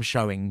feel like I'm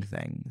showing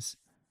things.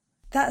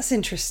 That's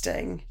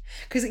interesting.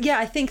 Because,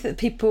 I think that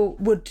people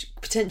would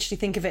potentially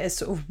think of it as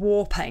sort of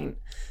war paint,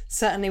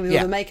 certainly with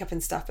all the makeup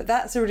and stuff. But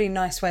that's a really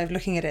nice way of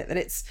looking at it, that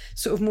it's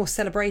sort of more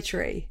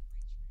celebratory.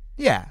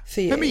 Yeah.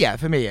 For you.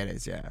 For me it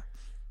is, yeah.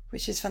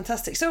 Which is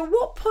fantastic. So at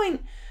what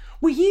point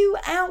were you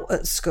out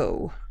at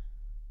school?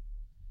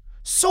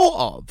 Sort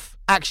of.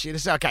 Actually,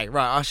 okay,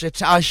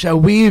 right, I shall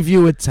weave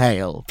you a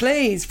tale.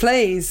 Please.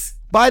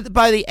 By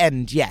the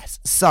end, yes.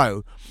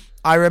 So,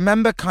 I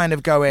remember kind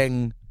of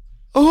going,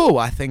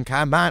 I think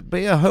I might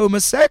be a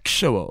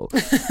homosexual.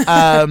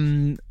 I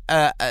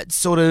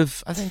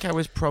think I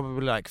was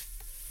probably like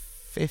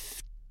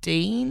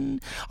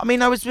 15. I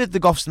mean, I was with the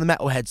goths and the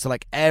metalheads, so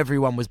like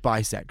everyone was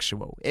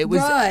bisexual. It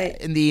was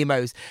in the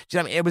emos. Do you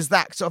know what I mean? It was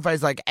that sort of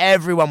phase, like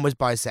everyone was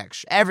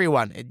bisexual.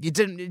 Everyone. You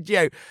didn't,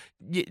 you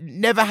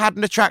never had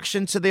an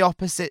attraction to the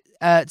opposite,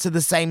 to the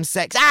same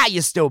sex.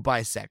 You're still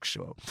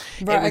bisexual.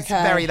 Right, it was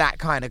very that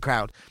kind of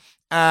crowd.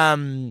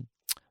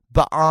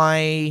 But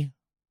I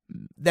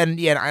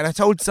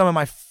told some of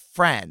my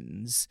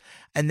friends,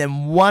 and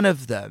then one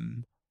of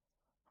them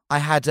I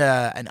had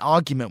an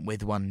argument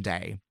with one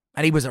day.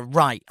 And he was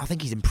I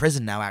think he's in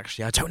prison now,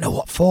 actually. I don't know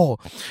what for.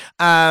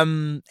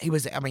 He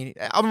was,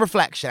 on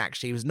reflection,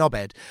 actually, he was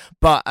knobhead.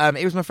 But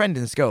he was my friend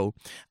in school.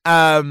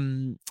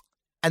 And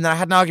then I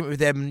had an argument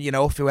with him,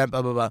 off he went,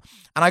 blah, blah, blah.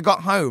 And I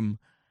got home,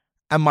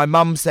 and my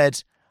mum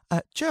said,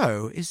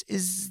 Joe,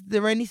 is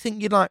there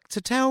anything you'd like to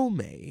tell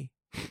me?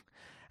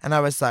 And I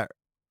was like,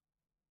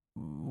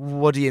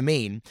 what do you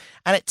mean?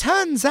 And it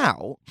turns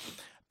out,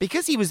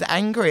 because he was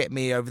angry at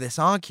me over this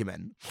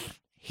argument,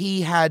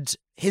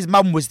 his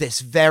mum was this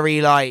very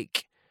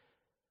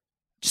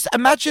just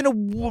imagine a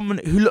woman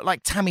who looked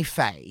like Tammy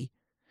Faye,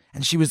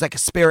 and she was like a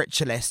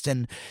spiritualist,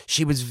 and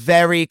she was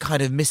very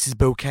kind of Mrs.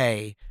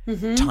 Bouquet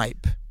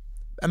type.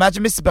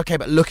 Imagine Mrs. Bouquet,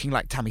 but looking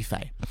like Tammy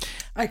Faye.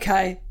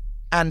 Okay.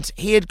 And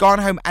he had gone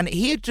home, and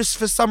he had just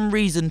for some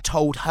reason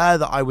told her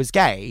that I was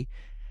gay,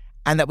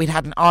 and that we'd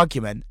had an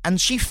argument,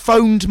 and she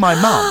phoned my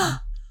mum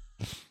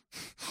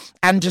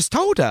and just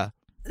told her.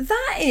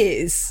 That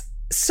is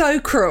so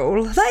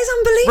cruel. That is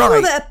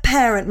unbelievable that a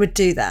parent would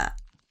do that.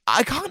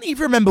 I can't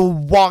even remember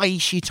why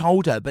she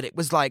told her, but it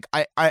was like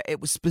it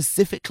was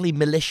specifically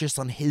malicious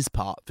on his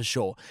part for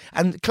sure,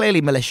 and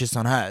clearly malicious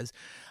on hers.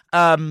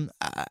 And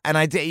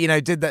I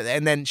did that,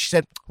 and then she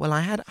said, "Well,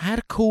 I had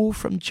a call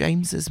from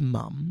James's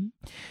mum,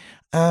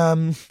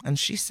 and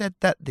she said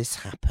that this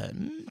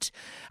happened,"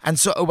 and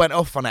sort of went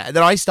off on it. And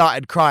then I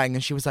started crying,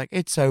 and she was like,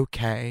 "It's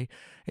okay,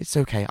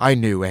 I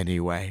knew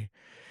anyway."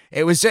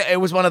 It was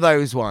one of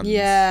those ones.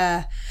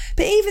 Yeah.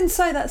 But even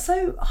so, that's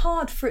so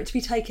hard for it to be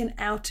taken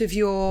out of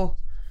your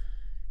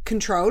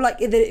control.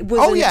 Like, it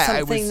wasn't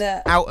something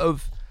that... out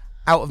of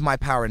my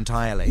power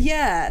entirely.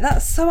 Yeah,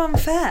 that's so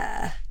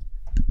unfair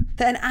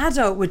that an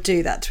adult would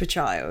do that to a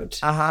child.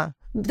 Uh-huh.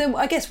 Then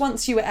I guess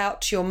once you were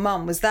out to your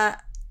mum, was there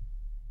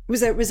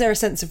a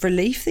sense of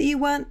relief that you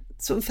weren't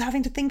sort of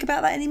having to think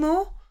about that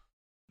anymore?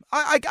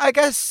 I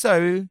guess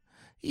so.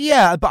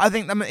 Yeah, but I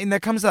think there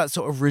comes that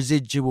sort of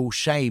residual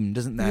shame,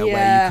 doesn't there?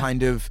 Yeah.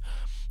 Where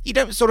you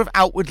don't sort of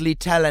outwardly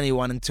tell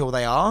anyone until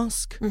they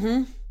ask,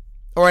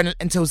 or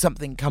until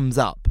something comes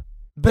up.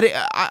 But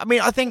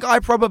I think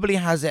I probably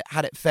had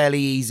it fairly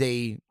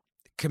easy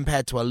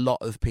compared to a lot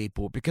of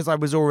people, because I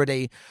was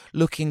already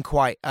looking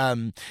quite.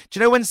 Do you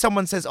know when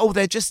someone says, "Oh,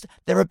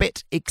 they're a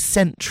bit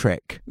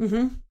eccentric"?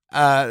 Mm-hmm.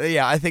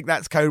 I think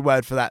that's code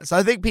word for that. So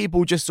I think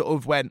people just sort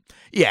of went,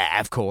 "Yeah,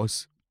 of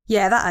course."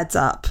 Yeah, that adds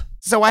up.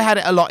 So I had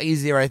it a lot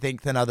easier, I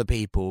think, than other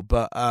people.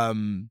 But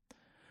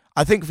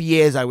I think for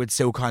years I would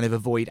still kind of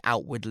avoid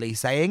outwardly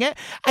saying it.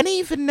 And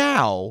even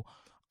now,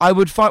 I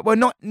would find, well,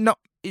 not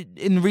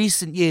in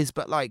recent years,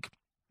 but like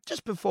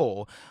just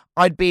before,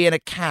 I'd be in a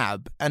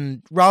cab,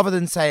 and rather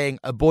than saying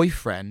a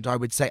boyfriend, I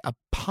would say a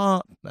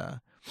partner.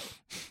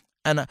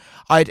 And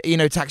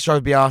taxi driver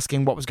would be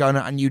asking what was going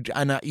on, and you'd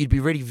be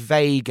really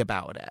vague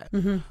about it.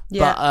 Mm-hmm.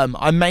 Yeah.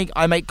 But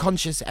I make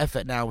conscious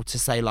effort now to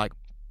say like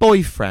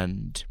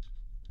boyfriend.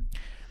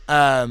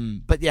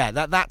 But yeah,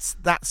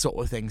 that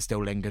sort of thing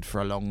still lingered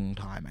for a long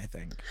time, I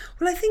think.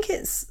 Well, I think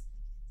it's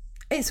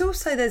It's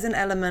also, there's an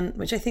element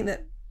which I think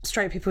that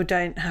straight people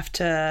don't have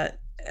to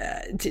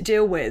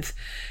deal with.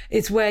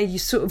 It's where you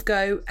sort of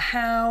go,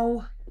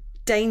 how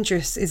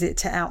dangerous is it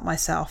to out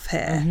myself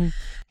here? Mm-hmm.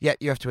 Yeah,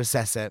 you have to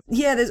assess it.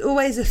 Yeah, there's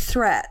always a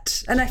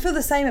threat. And I feel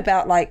the same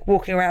about like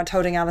walking around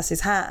holding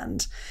Alice's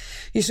hand.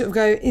 You sort of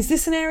go, is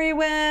this an area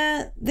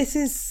where this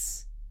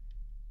is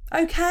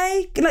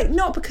okay? Like,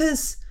 not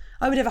because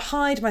I would ever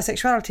hide my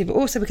sexuality, but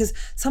also because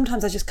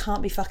sometimes I just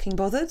can't be fucking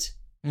bothered.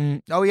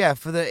 Oh yeah,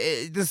 for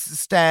the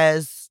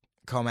stares,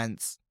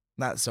 comments,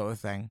 that sort of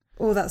thing.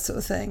 All that sort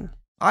of thing.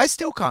 I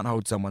still can't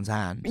hold someone's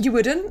hand. You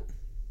wouldn't?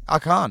 I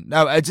can't.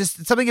 No,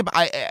 just something about.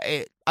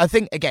 I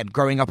think again,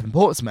 growing up in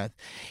Portsmouth,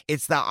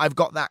 it's that I've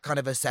got that kind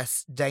of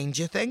assess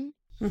danger thing.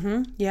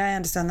 Mm-hmm. Yeah, I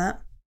understand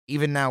that.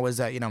 Even now, as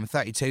I'm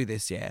 32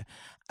 this year,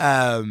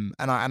 and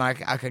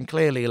I can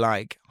clearly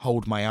like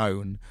hold my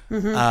own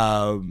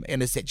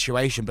in a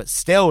situation, but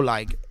still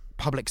like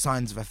public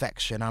signs of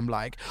affection. I'm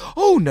like,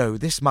 oh no,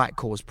 this might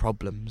cause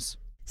problems.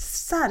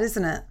 Sad,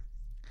 isn't it?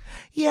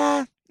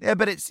 Yeah,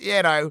 but it's,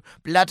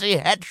 bloody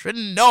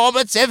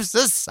heteronormative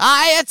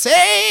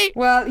society.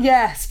 Well,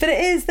 yes, but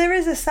there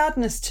is a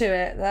sadness to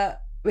it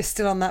that we're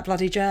still on that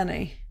bloody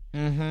journey.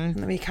 Mm-hmm. And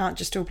that we can't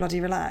just all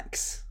bloody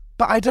relax.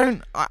 But I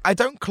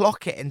don't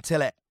clock it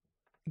until it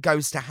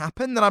goes to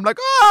happen. Then I'm like,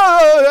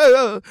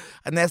 oh,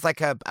 and there's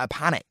like a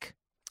panic.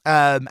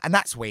 And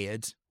that's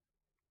weird.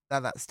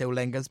 That still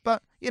lingers,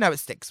 but it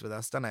sticks with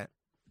us, doesn't it?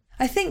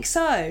 I think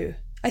so.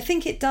 I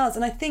think it does.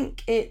 And I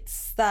think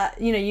it's that,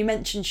 you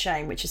mentioned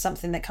shame, which is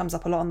something that comes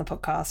up a lot on the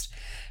podcast.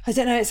 I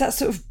don't know, it's that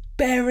sort of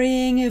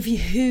burying of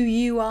who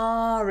you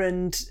are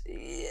and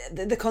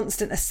the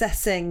constant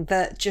assessing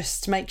that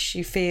just makes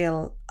you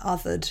feel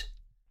othered.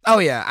 Oh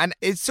yeah, and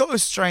it's sort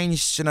of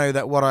strange to know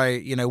that what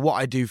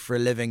I do for a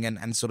living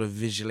and sort of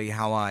visually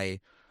how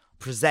I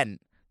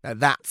present,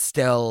 that's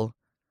still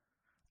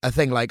a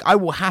thing. Like, I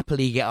will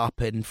happily get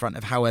up in front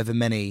of however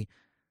many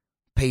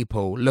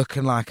people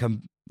looking like a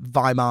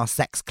Weimar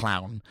sex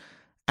clown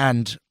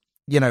and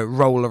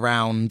roll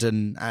around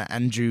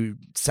and do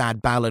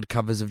sad ballad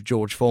covers of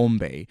George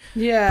Formby.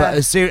 Yeah. But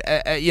as soon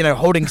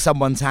holding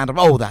someone's hand,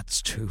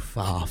 that's too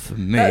far for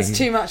me. That's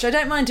too much. I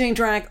don't mind doing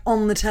drag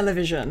on the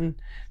television,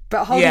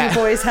 but holding a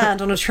boy's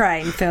hand on a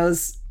train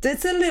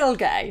it's a little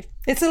gay.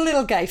 It's a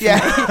little gay for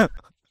me.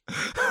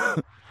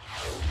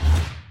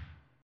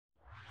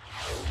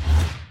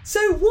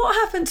 So what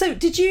happened? So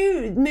did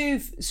you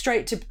move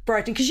straight to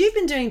Brighton? Because you've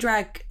been doing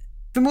drag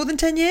for more than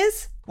 10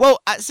 years? Well,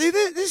 see,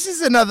 this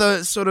is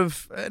another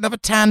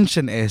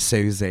tangent here,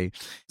 Susie.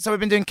 So we've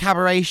been doing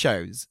cabaret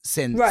shows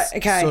since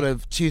sort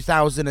of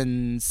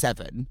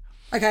 2007.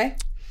 Okay.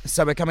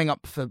 So we're coming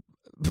up for,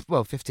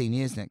 15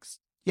 years next.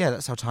 Yeah,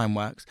 that's how time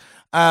works.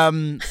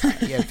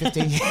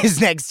 15 years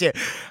next year.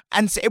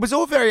 And so it was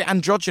all very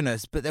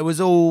androgynous, but there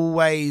was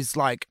always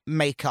like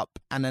makeup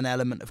and an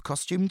element of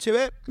costume to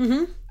it.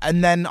 Mm-hmm.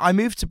 And then I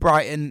moved to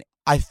Brighton,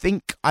 I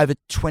think either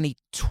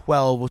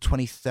 2012 or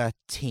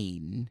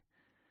 2013.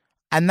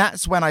 And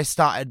that's when I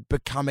started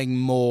becoming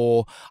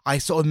more, I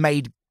sort of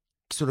made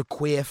sort of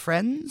queer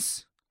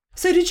friends.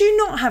 So did you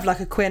not have like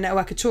a queer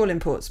network at all in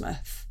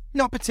Portsmouth?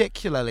 Not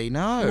particularly,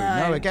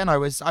 no. Again, I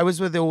was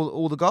with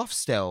all the goths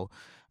still.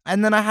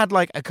 And then I had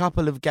like a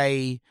couple of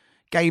gay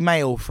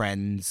male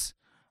friends,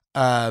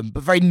 but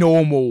very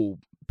normal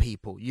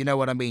people. You know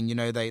what I mean?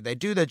 They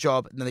do their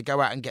job and then they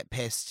go out and get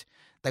pissed.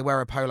 They wear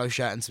a polo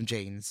shirt and some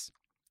jeans.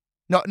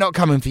 Not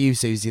coming for you,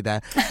 Susie,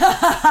 there.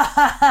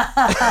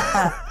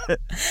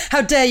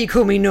 How dare you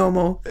call me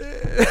normal?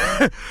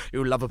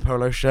 You love a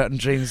polo shirt and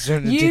jeans,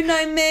 don't you? You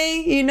know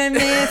me.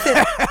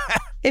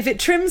 If it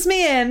trims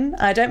me in,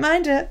 I don't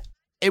mind it.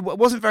 It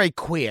wasn't very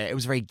queer. It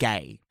was very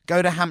gay.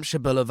 Go to Hampshire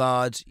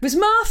Boulevard. Was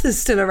Martha's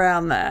still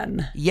around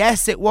then?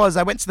 Yes, it was.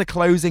 I went to the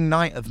closing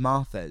night of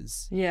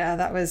Martha's. Yeah,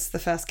 that was the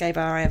first gay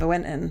bar I ever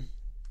went in.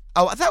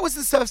 Oh, that was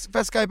the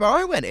first gay bar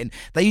I went in.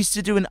 They used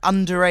to do an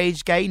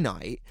underage gay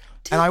night.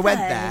 And I went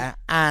there,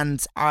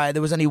 and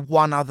there was only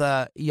one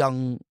other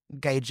young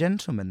gay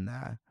gentleman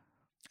there.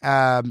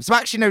 So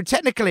actually, no,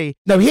 technically,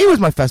 no, he was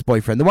my first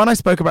boyfriend. The one I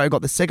spoke about who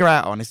got the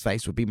cigarette on his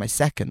face would be my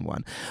second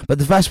one. But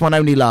the first one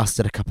only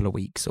lasted a couple of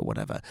weeks or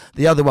whatever.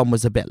 The other one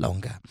was a bit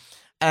longer.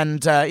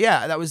 And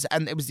it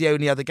was the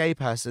only other gay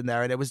person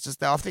there. And it was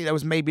just, I think there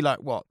was maybe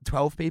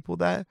 12 people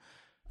there.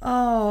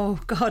 Oh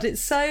God,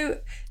 it's so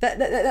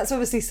that's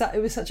obviously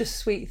it was such a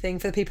sweet thing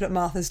for the people at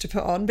Martha's to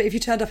put on. But if you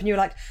turned up and you were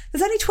like,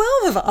 "There's only 12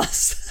 of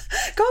us,"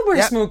 God, we're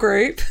a small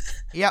group.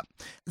 Yep.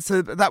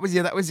 So that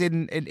was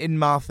in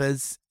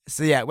Martha's.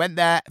 So yeah, went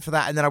there for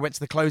that, and then I went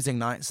to the closing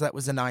night. So that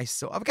was a nice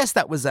sort of, I guess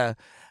that was a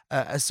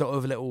sort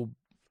of little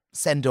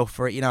send off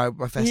for it. My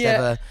first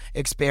ever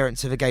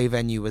experience of a gay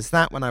venue was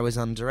that when I was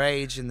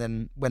underage, and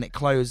then when it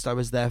closed, I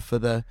was there for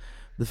the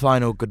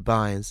final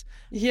goodbyes.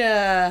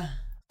 Yeah.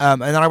 And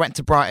then I went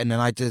to Brighton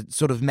and I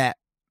sort of met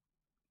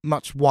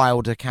much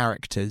wilder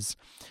characters.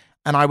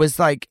 And I was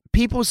like,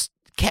 people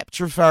kept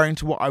referring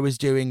to what I was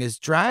doing as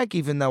drag,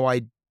 even though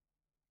I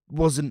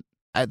wasn't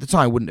at the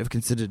time, I wouldn't have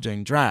considered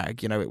doing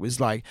drag. You know, it was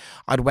like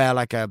I'd wear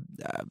like a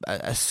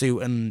suit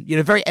and, you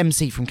know, very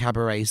MC from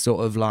Cabaret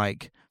sort of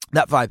like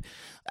that vibe.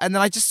 And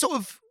then I just sort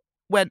of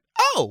went,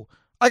 oh,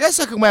 I guess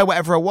I can wear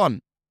whatever I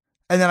want.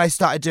 And then I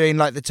started doing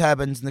like the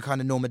turbans and the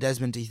kind of Norma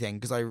Desmond-y thing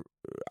because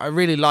I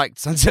really liked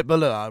Sunset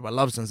Boulevard. I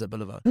love Sunset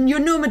Boulevard. Your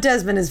Norma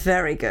Desmond is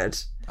very good.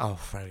 Oh,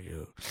 thank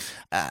you.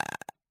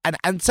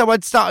 And so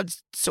I'd started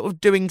sort of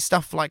doing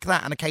stuff like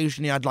that, and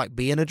occasionally I'd like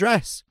be in a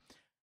dress.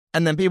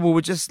 And then people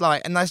were just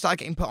like, and I started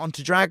getting put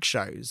onto drag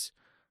shows.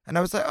 And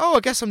I was like, oh, I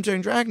guess I'm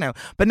doing drag now.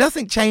 But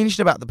nothing changed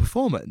about the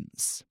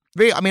performance.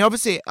 Really, I mean,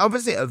 obviously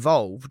it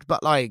evolved,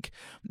 but like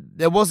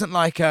there wasn't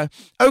like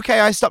okay,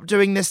 I stopped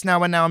doing this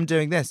now and now I'm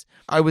doing this.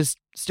 I was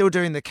still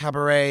doing the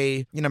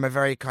cabaret, you know, my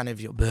very kind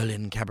of your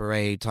Berlin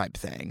cabaret type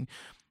thing.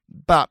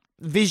 But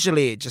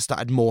visually it just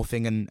started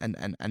morphing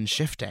and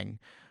shifting.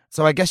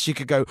 So I guess you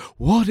could go,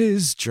 what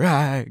is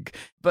drag?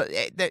 But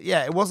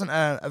it wasn't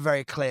a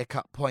very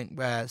clear-cut point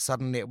where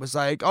suddenly it was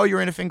like, oh,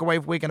 you're in a finger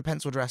wave wig and a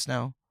pencil dress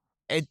now.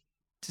 It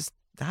just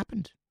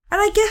happened.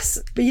 And I guess,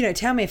 but you know,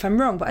 tell me if I'm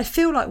wrong, but I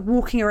feel like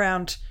walking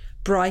around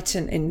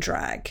Brighton in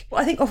drag,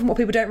 I think often what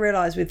people don't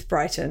realise with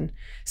Brighton,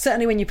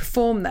 certainly when you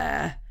perform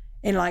there,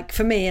 in like,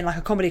 for me, in like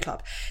a comedy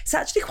club, it's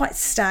actually quite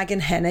stag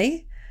and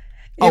henny.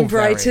 In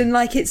Brighton, very.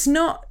 Like it's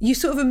not, you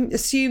sort of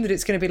assume that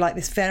it's going to be like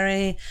this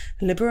very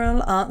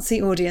liberal,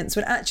 artsy audience,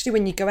 when actually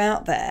when you go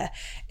out there,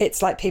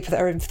 it's like people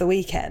that are in for the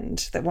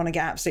weekend that want to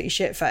get absolutely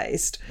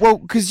shit-faced. Well,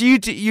 because you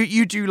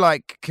do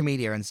like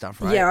Comedia and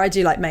stuff, right? Yeah, I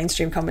do like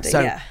mainstream comedy,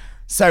 yeah.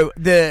 So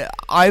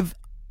I've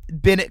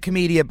been at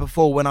Comedia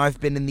before when I've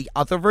been in the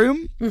other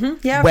room.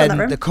 Mm-hmm. Yeah, I've when done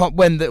that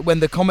room. When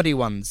the comedy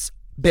ones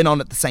been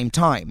on at the same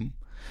time.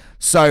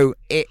 So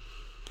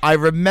I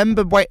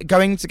remember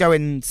going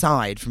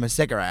inside from a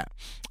cigarette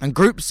and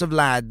groups of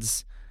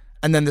lads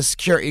and then the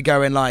security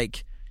going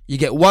like, you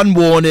get one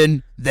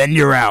warning, then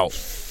you're out.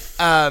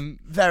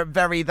 Very,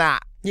 very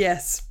that.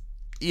 Yes.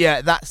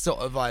 Yeah, that sort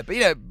of vibe. But,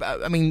 you know,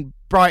 I mean,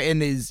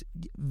 Brighton is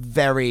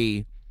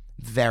very,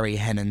 very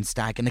hen and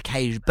stag and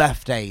occasional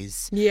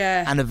birthdays.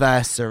 Yeah.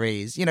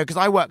 Anniversaries. You know, because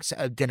I worked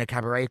at a dinner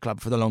cabaret club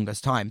for the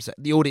longest time. So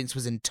the audience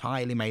was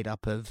entirely made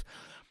up of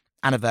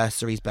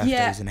anniversaries,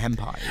 birthdays, and hen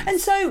parties.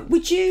 And so,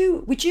 would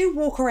you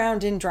walk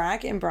around in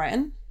drag in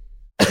Brighton?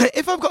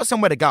 If I've got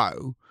somewhere to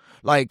go,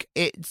 like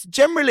it's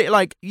generally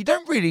like you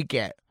don't really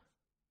get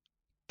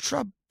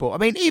trouble. I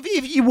mean, if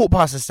you walk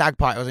past a stag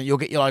party or something, you're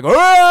like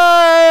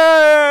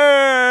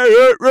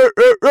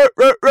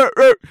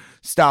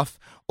stuff,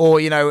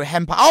 or you know,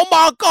 hen party. Oh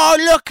my god,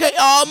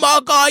 oh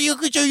my god, you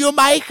could do your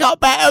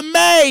makeup better than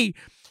me.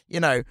 You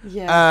know,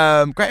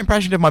 great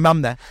impression of my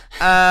mum there.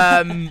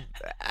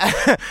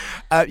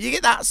 You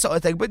get that sort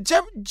of thing, but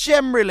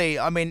generally,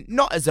 I mean,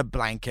 not as a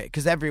blanket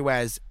because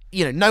everywhere's,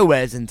 you know,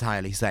 nowhere's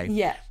entirely safe.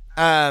 Yeah.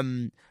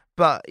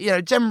 But you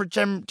know,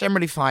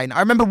 generally fine. I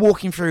remember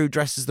walking through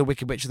dressed as the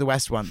Wicked Witch of the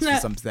West once for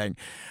something,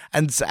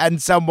 and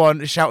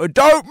someone shouted,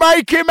 "Don't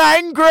make him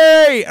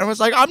angry!" And I was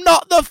like, "I'm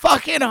not the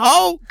fucking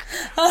Hulk."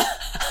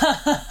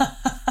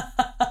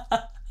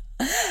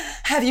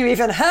 Have you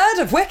even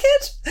heard of Wicked?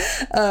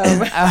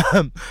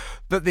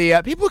 But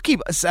the people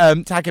keep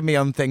tagging me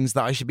on things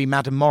that I should be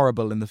Madame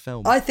Morrible in the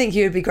film. I think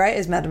you would be great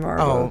as Madame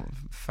Morrible. Oh,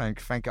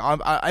 thank you.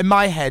 In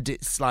my head,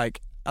 it's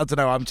like, I don't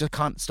know, I just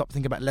can't stop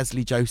thinking about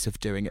Leslie Joseph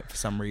doing it for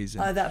some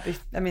reason.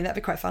 That'd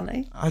be quite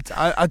funny.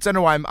 I don't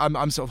know why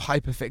I'm sort of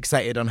hyper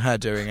fixated on her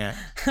doing it.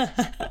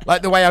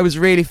 Like the way I was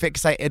really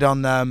fixated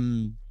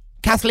on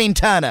Kathleen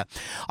Turner.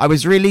 I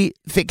was really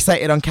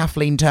fixated on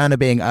Kathleen Turner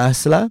being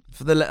Ursula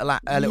for the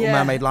Little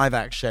Mermaid live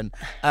action.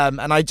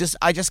 And I just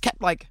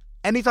kept like,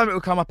 anytime it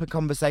would come up in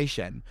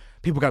conversation,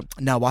 people go,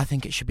 no, I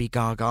think it should be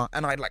Gaga.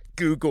 And I'd like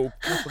Google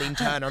Kathleen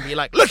Turner and be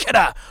like, look at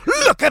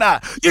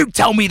her. You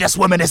tell me this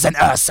woman isn't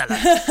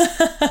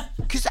Ursula.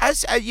 Because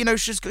as you know,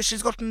 she's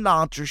gotten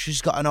larger,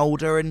 she's gotten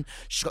older, and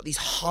she's got these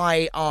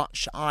high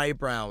arch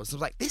eyebrows. I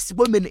was like, this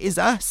woman is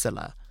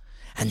Ursula.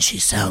 And she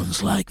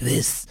sounds like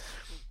this.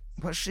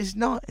 But she's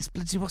not. It's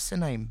bloody, what's her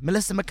name?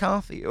 Melissa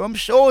McCarthy, who I'm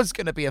sure is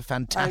going to be a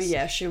fantastic. Oh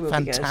yeah, she will be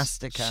good.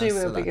 Fantastic Ursula. She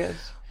will be good.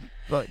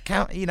 But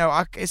you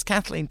know, it's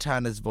Kathleen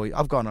Turner's voice.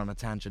 I've gone on a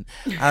tangent.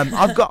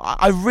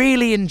 I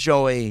really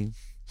enjoy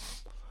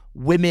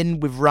women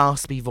with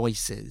raspy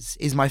voices.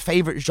 Is my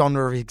favourite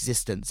genre of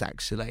existence,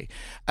 actually,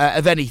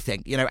 of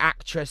anything. You know,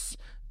 actress,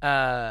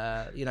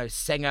 you know,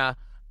 singer.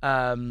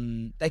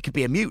 They could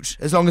be a mute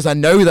as long as I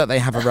know that they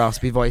have a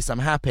raspy voice. I'm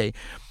happy.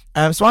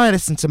 So I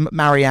listen to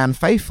Marianne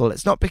Faithfull.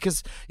 It's not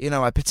because, you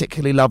know, I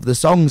particularly love the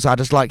songs. I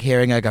just like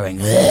hearing her going.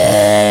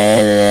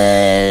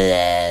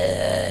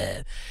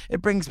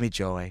 It brings me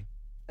joy.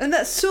 And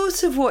that's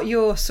sort of what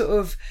your sort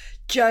of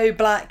Joe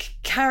Black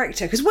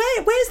character, because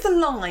where's the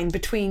line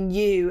between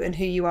you and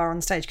who you are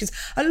on stage? Because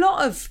a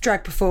lot of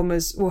drag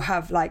performers will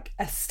have like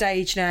a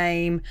stage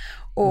name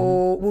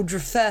or will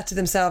refer to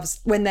themselves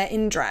when they're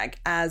in drag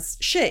as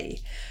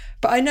she.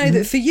 But I know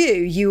that for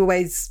you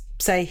always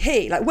say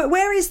he. Like,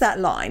 where is that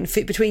line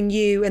between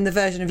you and the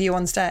version of you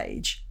on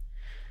stage?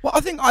 Well, I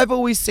think I've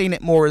always seen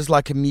it more as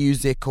like a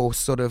music or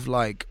sort of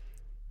like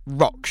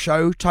rock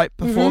show type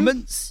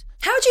performance.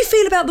 How do you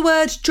feel about the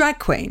word drag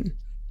queen?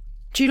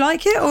 Do you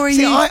like it, or are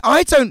See,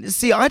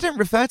 you? I don't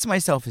refer to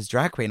myself as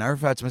drag queen. I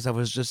refer to myself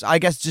as just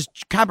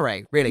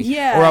cabaret, really.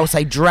 Yeah. Or I'll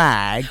say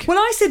drag. Well,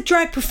 I said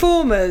drag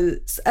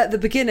performers at the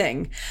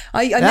beginning.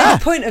 I made a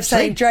point of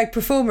saying drag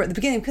performer at the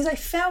beginning because I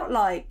felt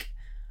like,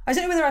 I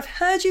don't know whether I've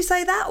heard you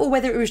say that or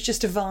whether it was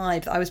just a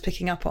vibe that I was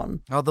picking up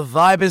on. Oh, the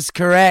vibe is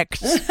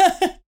correct.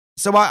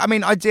 So I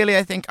mean, ideally,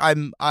 I think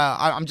I'm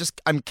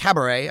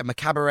cabaret. I'm a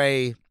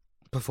cabaret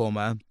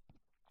performer,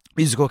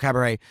 musical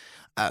cabaret,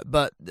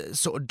 but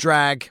sort of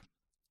drag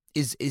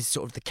is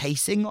sort of the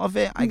casing of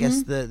it. I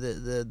guess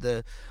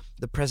the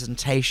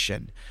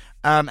presentation.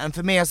 And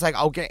for me, I was like,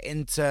 I'll get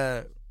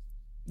into,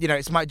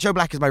 it's Joe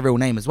Black is my real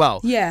name as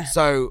well. Yeah.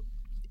 So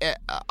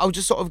I'll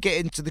just sort of get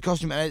into the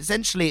costume, and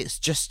essentially it's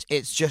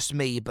just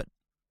me, but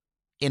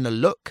in a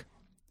look.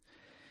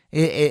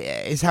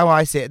 It is how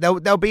I see it.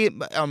 There'll be,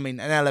 an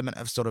element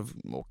of sort of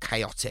more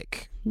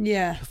chaotic,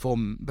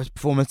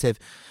 performative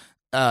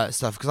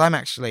stuff, because I'm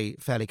actually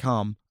fairly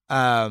calm,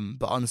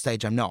 but on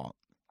stage I'm not.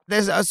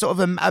 There's a sort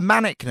of a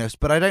manicness,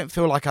 but I don't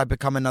feel like I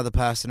become another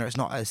person, or it's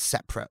not a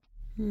separate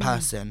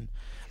person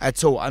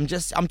at all. I'm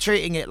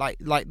treating it like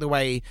the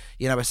way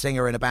a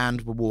singer in a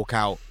band will walk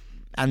out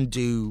and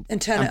do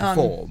and perform.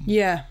 On.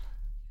 Yeah.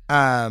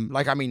 I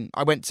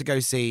went to go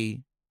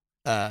see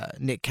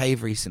Nick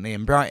Cave recently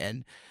in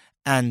Brighton,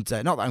 and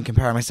not that I'm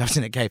comparing myself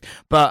to Nick Cave,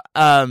 but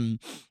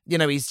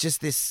he's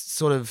just this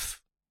sort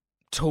of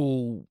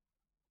tall,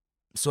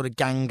 sort of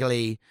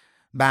gangly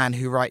man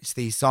who writes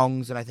these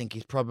songs, and I think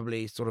he's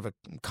probably sort of a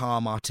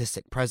calm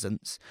artistic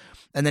presence.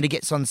 And then he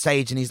gets on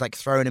stage and he's like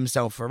throwing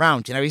himself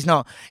around. He's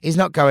not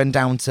going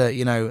down to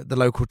the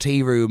local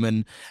tea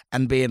room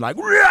and being like,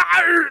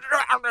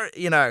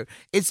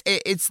 it's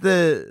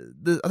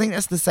the I think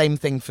that's the same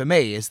thing for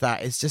me. Is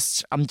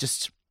that I'm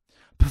just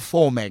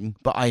performing,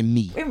 but I'm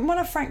me. In one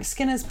of Frank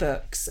Skinner's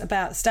books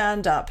about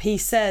stand-up, he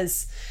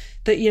says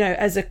that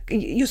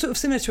you're sort of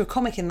similar to a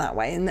comic in that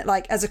way, and that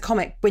like as a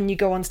comic, when you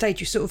go on stage,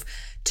 you sort of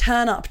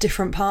turn up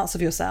different parts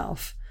of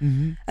yourself,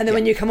 and then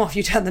when you come off,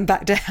 you turn them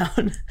back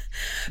down.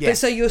 But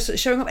so you're sort of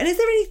showing up. And is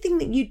there anything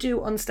that you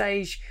do on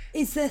stage?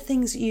 Is there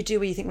things that you do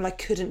where you think, well, I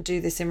couldn't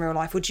do this in real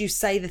life? Would you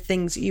say the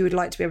things that you would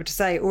like to be able to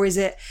say, or is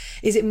it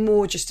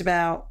more just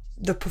about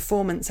the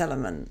performance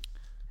element?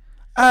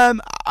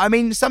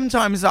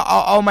 Sometimes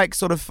I'll make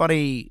sort of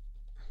funny,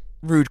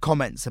 rude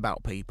comments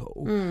about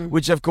people,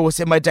 which of course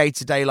in my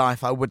day-to-day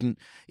life I wouldn't.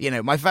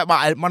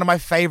 One of my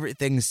favorite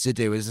things to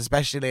do is,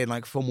 especially in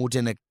like formal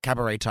dinner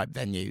cabaret type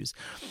venues,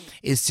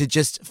 is to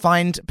just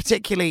find,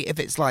 particularly if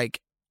it's like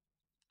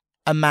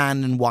a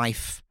man and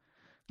wife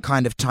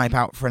kind of type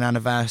out for an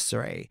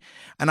anniversary,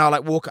 and I'll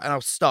like walk and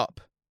I'll stop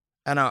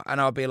and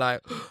I'll be like,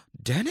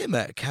 denim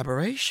at a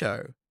cabaret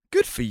show.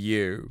 Good for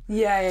you.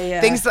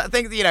 Yeah. Things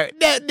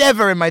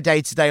never in my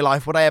day-to-day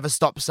life would I ever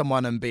stop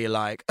someone and be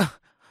like,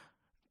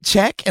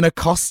 check in a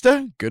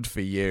Costa. Good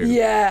for you.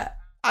 Yeah.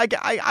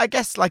 I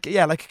guess like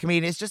a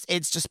comedian,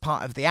 it's just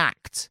part of the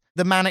act.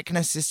 The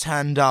manicness is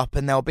turned up,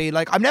 and they'll be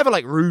like, I'm never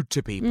like rude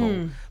to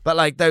people, but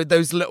like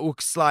those little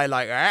sly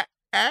like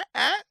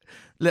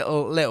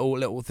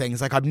little things.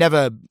 Like I've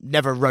never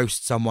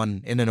roast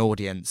someone in an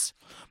audience.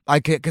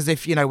 Because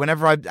if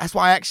that's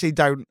why I actually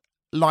don't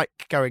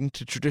like going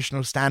to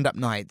traditional stand-up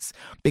nights,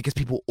 because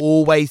people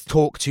always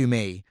talk to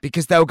me,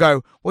 because they'll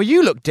go, well,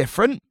 you look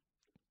different.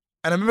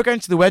 And I remember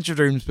going to the Wedge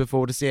Rooms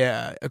before to see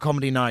a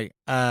comedy night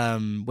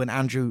when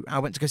I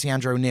went to go see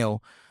Andrew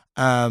O'Neill,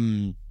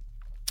 who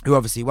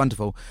obviously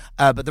wonderful,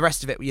 but the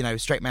rest of it,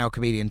 straight male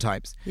comedian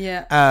types.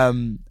 Yeah.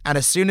 And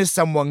as soon as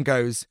someone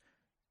goes,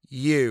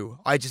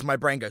 my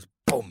brain goes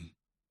boom,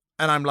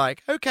 and I'm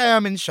like, okay,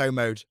 I'm in show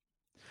mode.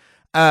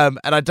 And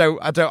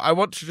I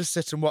want to just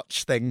sit and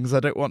watch things. I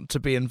don't want to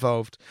be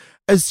involved.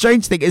 A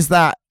strange thing is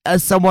that,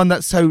 as someone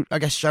that's so, I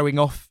guess, showing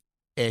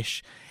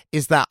off-ish,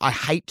 is that I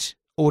hate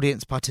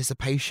audience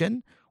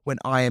participation when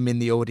I am in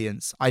the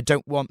audience. I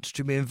don't want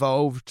to be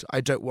involved. I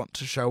don't want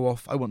to show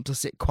off. I want to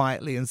sit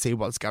quietly and see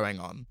what's going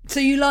on. So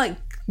you like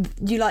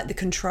the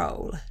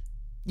control?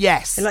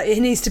 Yes. Like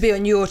it needs to be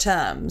on your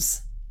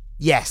terms?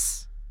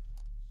 Yes.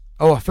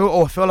 I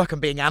feel like I'm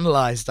being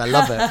analysed. I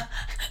love it.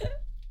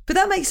 But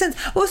that makes sense.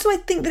 Also, I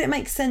think that it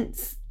makes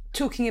sense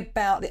talking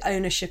about the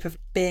ownership of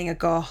being a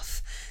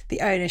goth,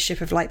 the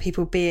ownership of like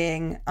people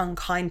being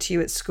unkind to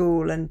you at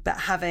school,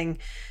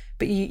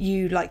 but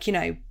you like,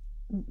 I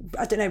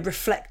don't know,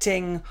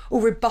 reflecting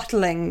or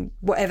rebutting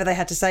whatever they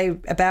had to say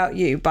about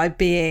you by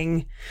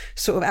being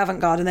sort of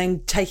avant-garde, and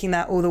then taking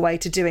that all the way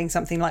to doing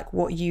something like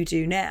what you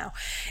do now.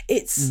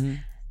 It's,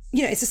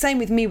 it's the same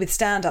with me with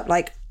stand-up.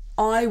 Like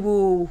I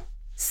will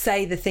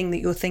say the thing that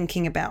you're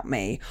thinking about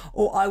me,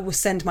 or I will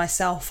send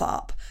myself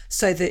up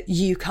so that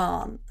you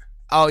can't.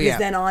 Oh yeah. Because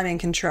then I'm in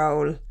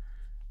control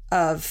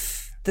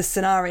of the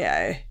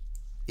scenario.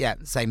 Yeah,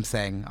 same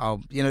thing.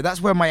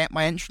 That's where my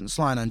entrance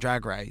line on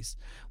Drag Race,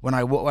 when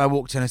I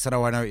walked in and said,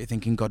 "Oh, I know what you're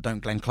thinking. God,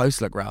 don't Glenn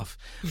Close look rough,"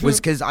 was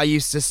because I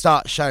used to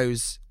start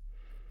shows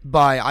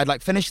I'd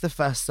like finish the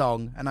first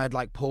song and I'd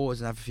like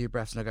pause and have a few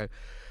breaths and I'd go,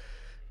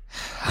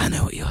 I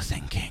know what you're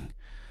thinking.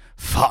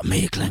 Fuck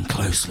me, Glenn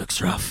Close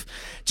looks rough.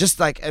 Just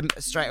like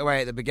straight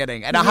away at the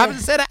beginning. And I haven't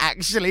said it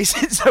actually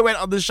since I went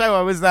on the show.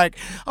 I was like,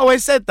 oh, I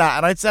said that.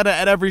 And I'd said it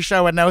at every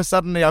show. And now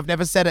suddenly I've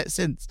never said it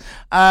since.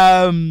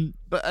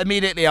 But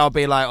immediately I'll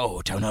be like,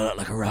 oh, don't I look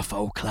like a rough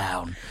old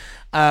clown?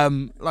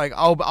 Like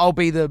I'll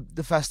be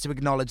the first to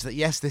acknowledge that,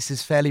 yes, this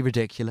is fairly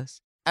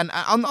ridiculous. And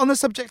on the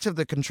subject of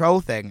the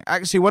control thing,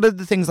 actually, one of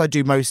the things I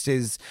do most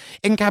is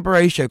in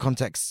cabaret show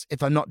contexts.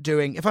 If I'm not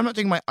doing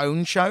my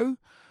own show,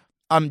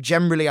 I'm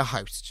generally a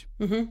host.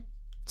 Mm-hmm.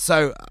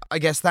 So I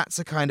guess that's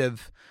a kind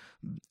of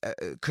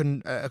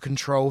a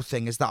control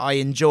thing, is that I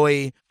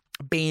enjoy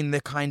being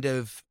the kind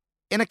of,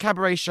 in a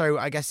cabaret show,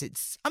 I guess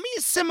it's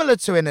similar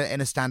to in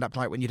a stand-up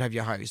night when you'd have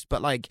your host,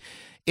 but like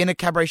in a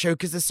cabaret show,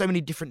 because there's so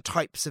many different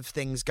types of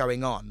things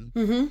going on.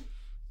 Mm-hmm.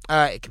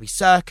 It could be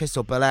circus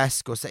or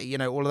burlesque or,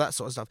 all of that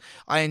sort of stuff.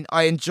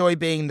 I enjoy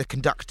being the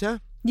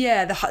conductor.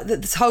 Yeah,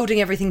 that's holding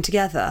everything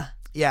together.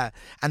 Yeah,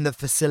 and the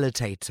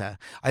facilitator.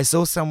 I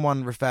saw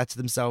someone refer to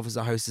themselves as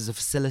a host as a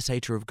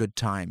facilitator of good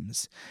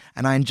times,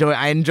 and I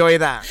enjoy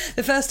that.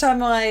 The first time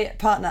my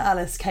partner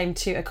Alice came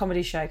to a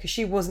comedy show, because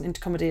she wasn't into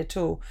comedy at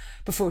all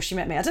before she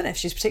met me. I don't know if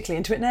she's particularly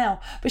into it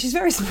now, but she's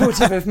very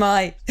supportive of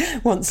my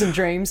wants and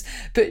dreams.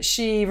 But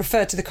she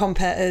referred to the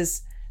compere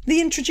as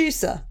the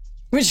introducer,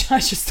 which I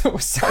just thought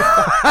was so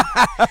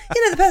fun.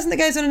 The person that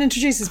goes on and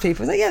introduces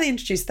people. I was like, yeah, the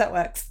introducer, that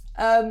works.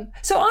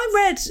 So I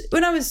read,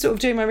 when I was sort of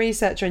doing my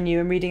research on you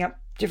and reading up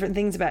different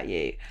things about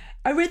you,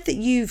 I read that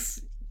you've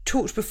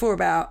talked before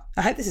about,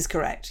 I hope this is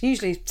correct,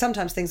 usually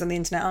sometimes things on the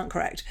internet aren't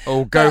correct.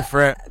 Oh, go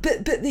for it.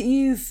 But that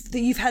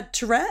you've had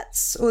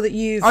Tourette's, or that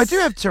you've... I do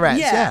have Tourette's,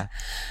 yeah.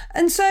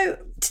 And so,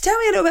 tell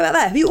me a little bit about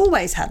that. Have you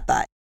always had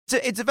that?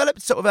 It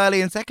developed sort of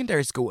early in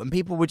secondary school, and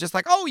people were just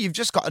like, oh, you've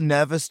just got a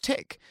nervous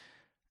tick.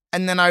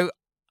 And then I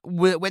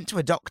went to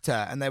a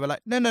doctor and they were like,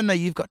 no,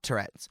 you've got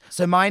Tourette's.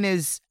 So mine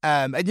is,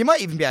 and you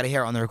might even be able to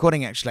hear it on the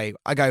recording actually,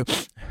 I go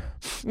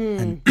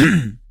and,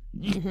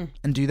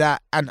 and do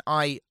that, and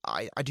I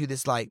do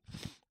this like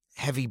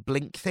heavy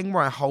blink thing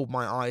where I hold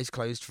my eyes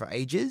closed for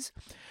ages,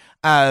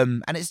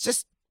 and it's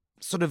just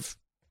sort of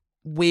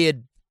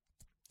weird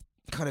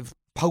kind of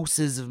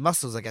pulses of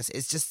muscles, I guess.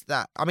 It's just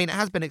that, it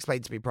has been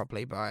explained to me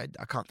properly, but I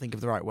can't think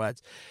of the right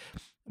words,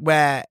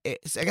 where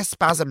it's, I guess,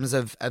 spasms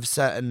of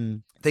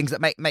certain things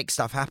that make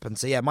stuff happen.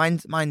 So yeah,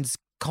 mine's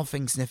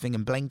coughing, sniffing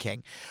and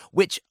blinking,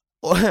 which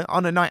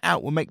on a night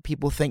out will make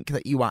people think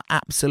that you are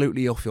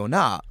absolutely off your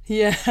nut.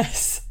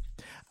 Yes.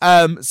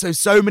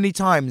 So many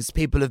times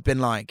people have been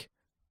like,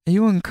 are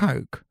you on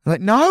coke? I'm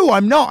like, no,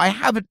 I'm not. I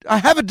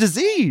have a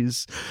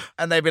disease.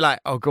 And they'd be like,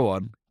 oh, go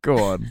on. I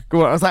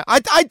was like,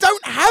 I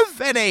don't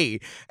have any.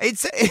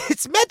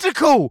 It's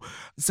medical.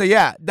 So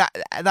yeah,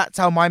 that's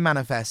how mine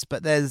manifests.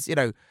 But there's,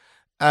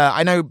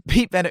 I know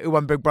Pete Bennett, who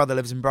won Big Brother,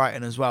 lives in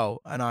Brighton as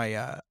well, and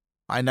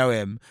I know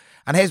him.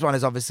 And his one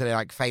is obviously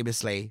like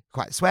famously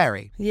quite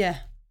sweary. Yeah.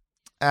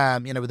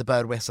 With the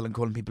bird whistle and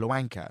calling people a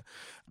wanker.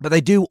 But they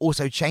do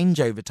also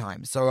change over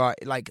time. So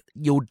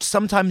you'll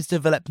sometimes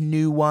develop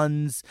new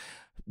ones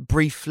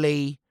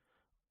briefly,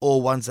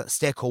 or ones that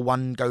stick, or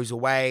one goes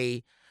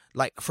away.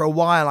 Like for a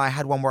while I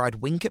had one where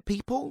I'd wink at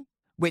people,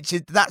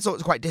 that's sort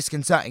of quite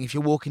disconcerting if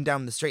you're walking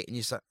down the street and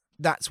you're like,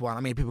 that's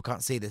one. People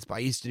can't see this, but I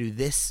used to do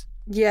this.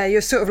 Yeah,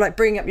 you're sort of like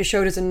bringing up your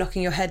shoulders and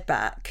knocking your head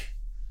back.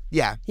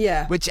 Yeah.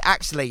 Yeah. Which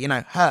actually,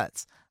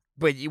 hurts.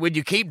 When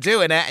you keep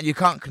doing it and you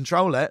can't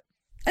control it.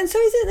 And so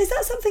is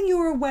that something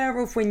you're aware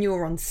of when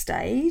you're on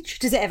stage?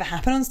 Does it ever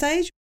happen on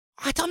stage?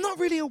 I'm not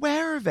really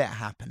aware of it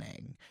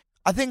happening.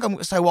 I think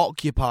I'm so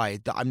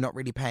occupied that I'm not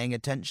really paying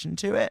attention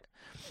to it.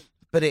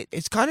 But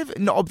it's kind of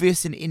not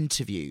obvious in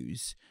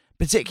interviews.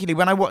 Particularly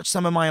when I watch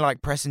some of my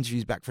like press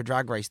interviews back for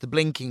Drag Race, the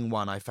blinking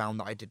one, I found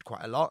that I did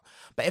quite a lot.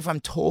 But if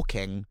I'm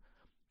talking,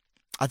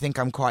 I think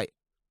I'm quite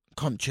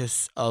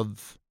conscious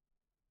of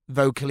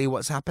vocally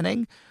what's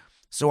happening.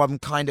 So I'm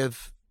kind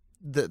of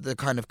the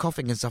kind of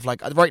coughing and stuff.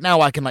 Like right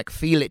now I can like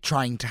feel it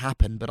trying to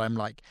happen, but I'm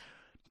like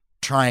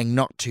trying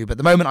not to. But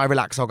the moment I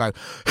relax, I'll go,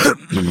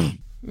 I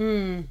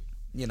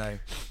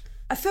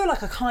feel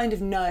like I kind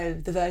of know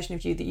the version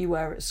of you that you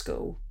were at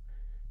school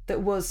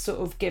that was sort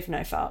of give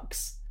no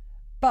fucks.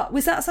 But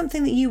was that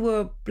something that you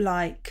were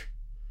like,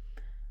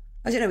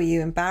 I don't know, were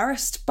you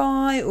embarrassed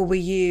by, or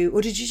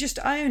did you just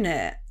own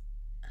it?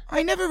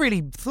 I never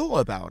really thought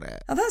about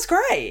it. Oh, that's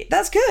great.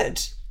 That's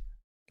good.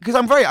 Because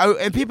I'm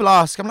and people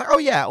ask, I'm like, oh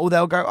yeah, or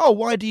they'll go, oh,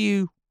 why do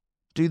you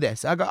do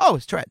this? I go, oh,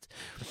 it's Tourette's.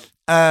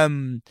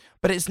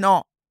 But it's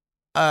not,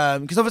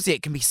 because obviously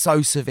it can be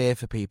so severe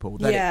for people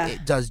that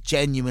it does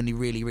genuinely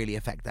really, really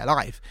affect their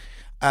life.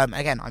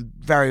 Again, I'm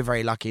very,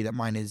 very lucky that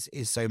mine is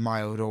so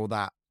mild, or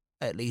that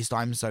at least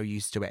I'm so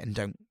used to it and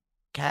don't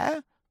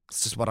care.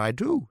 It's just what I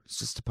do. It's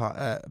just a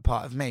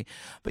part of me.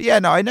 But yeah,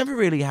 no, I never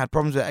really had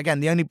problems with it.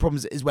 Again, the only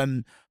problems is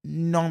when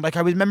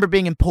I remember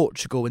being in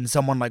Portugal and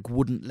someone like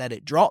wouldn't let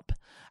it drop,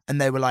 and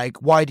they were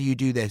like, why do you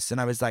do this? And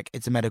I was like,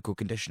 it's a medical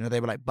condition. And they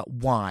were like, but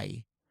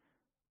why?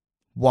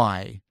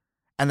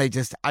 And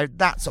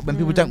that's when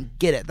people don't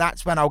get it.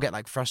 That's when I'll get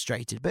like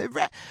frustrated. But it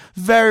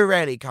very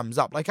rarely comes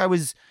up. Like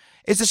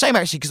it's a shame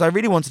actually, because I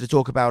really wanted to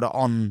talk about it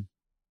on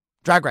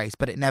Drag Race,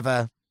 but it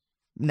never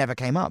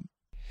came up.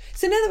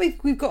 So now that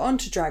we've got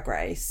onto Drag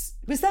Race,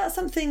 was that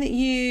something that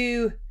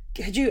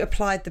had you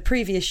applied the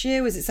previous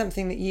year? Was it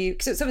something that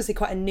because it's obviously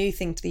quite a new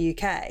thing to the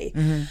UK.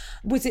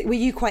 Mm-hmm. Were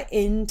you quite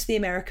into the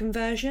American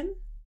version?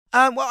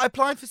 Well, I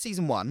applied for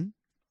season 1,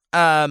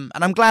 and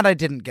I'm glad I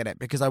didn't get it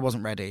because I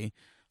wasn't ready.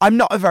 I'm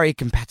not a very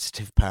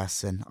competitive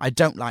person. I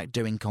don't like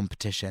doing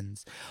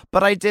competitions,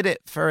 but I did it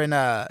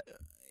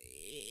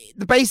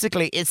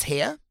basically it's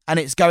here and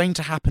it's going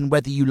to happen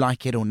whether you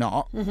like it or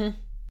not. Mm-hmm.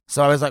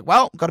 So I was like,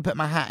 well, got to put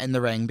my hat in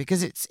the ring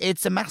because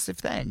it's a massive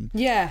thing.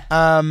 Yeah.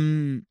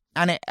 And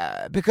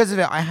because of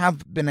it, I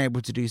have been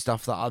able to do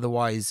stuff that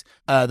otherwise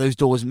those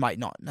doors might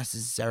not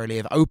necessarily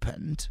have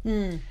opened.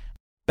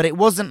 But it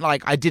wasn't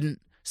like I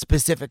didn't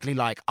specifically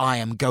like, I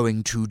am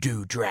going to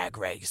do Drag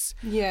Race.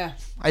 Yeah.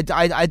 I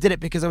did it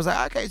because I was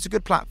like, okay, it's a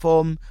good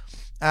platform.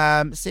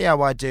 See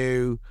how I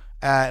do.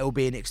 It'll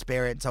be an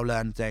experience. I'll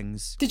learn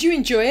things. Did you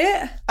enjoy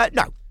it?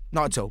 No,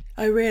 not at all.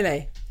 Oh,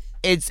 really?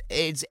 It's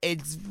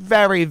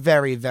very,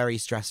 very, very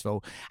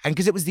stressful. And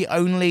because it was the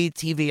only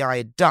TV I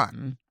had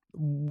done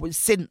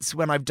since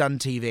when I've done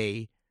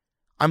TV,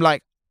 I'm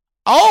like,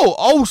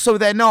 oh, so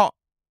they're not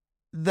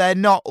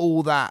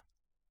all that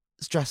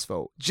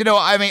stressful. Do you know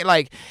what I mean?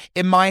 Like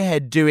in my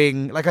head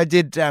doing, like I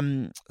did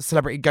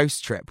Celebrity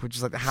Ghost Trip, which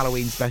is like the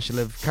Halloween special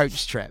of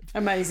Coach Trip.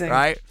 Amazing.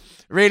 Right?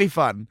 Really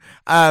fun.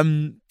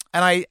 And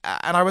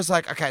I was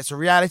like, okay, it's a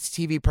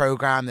reality TV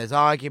program, there's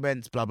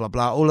arguments, blah, blah,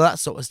 blah, all of that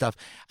sort of stuff.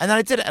 And then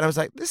I did it and I was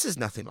like, this is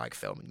nothing like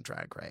filming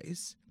Drag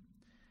Race.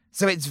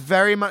 So it's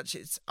very much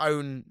its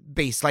own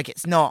beast. Like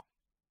it's not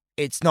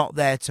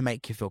there to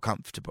make you feel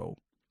comfortable.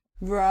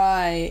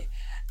 Right.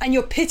 And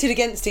you're pitted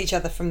against each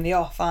other from the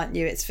off, aren't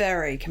you? It's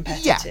very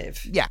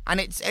competitive. Yeah. And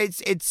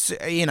it's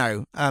you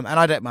know, and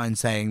I don't mind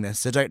saying this,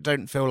 so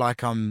don't feel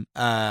like you're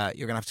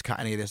gonna have to cut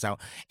any of this out.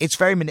 It's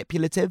very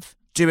manipulative.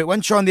 Do it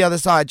once you're on the other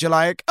side, you're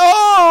like,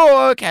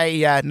 oh, okay,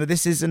 yeah, no,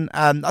 this isn't.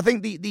 I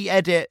think the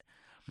edit,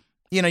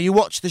 you know, you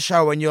watch the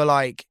show and you're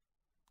like,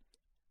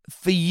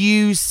 for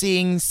you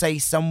seeing, say,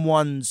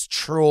 someone's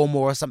trauma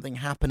or something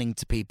happening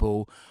to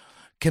people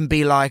can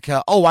be like,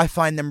 I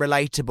find them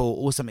relatable,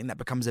 or something that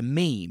becomes a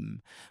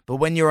meme. But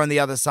when you're on the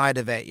other side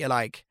of it, you're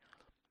like,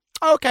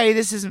 okay,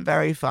 this isn't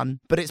very fun,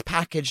 but it's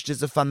packaged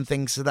as a fun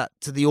thing so that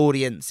to the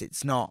audience,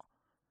 it's not,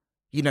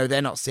 you know,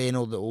 they're not seeing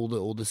all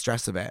the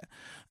stress of it.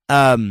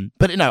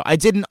 But no, I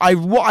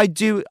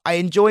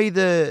enjoy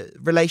the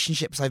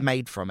relationships I've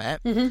made from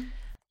it, mm-hmm.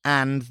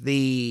 and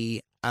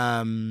the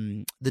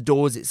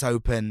doors it's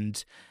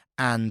opened,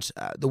 and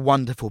the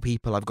wonderful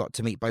people I've got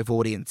to meet, both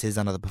audiences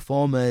and other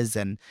performers,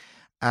 and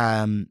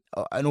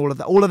all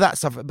of that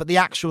stuff. But the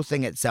actual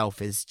thing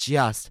itself is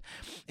just,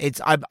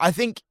 I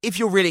think if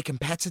you're really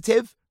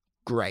competitive,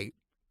 great.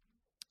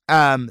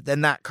 Then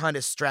that kind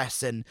of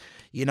stress and,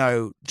 you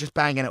know, just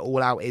banging it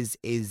all out is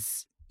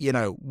you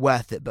know,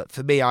 worth it. But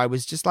for me, I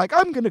was just like,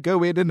 I'm going to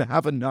go in and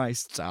have a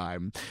nice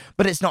time.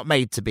 But it's not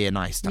made to be a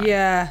nice time.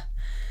 Yeah.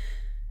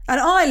 And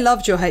I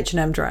loved your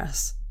H&M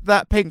dress.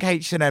 That pink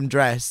H&M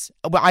dress,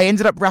 well, I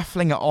ended up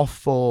raffling it off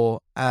for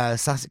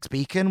Sussex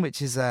Beacon,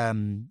 which is a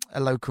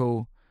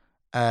local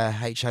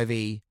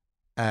HIV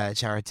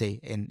charity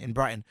in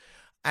Brighton.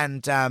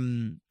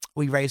 And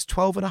we raised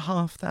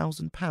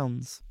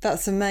 £12,500.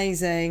 That's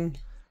amazing.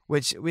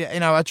 Which, you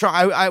know,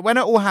 I when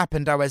it all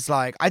happened, I was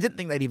like, I didn't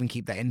think they'd even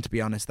keep that in, to be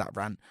honest, that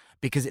rant,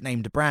 because it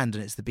named a brand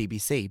and it's the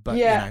BBC. But,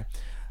 you know,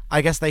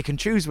 I guess they can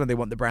choose when they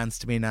want the brands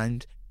to be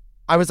named.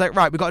 I was like,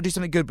 right, we've got to do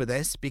something good with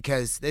this,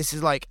 because this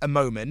is like a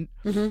moment.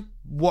 Mm-hmm.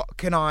 What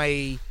can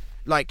I,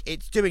 like,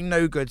 it's doing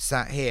no good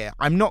sat here.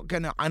 I'm not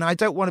going to, and I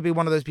don't want to be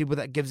one of those people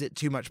that gives it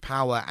too much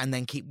power and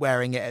then keep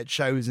wearing it at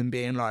shows and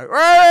being like,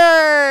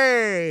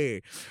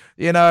 hey!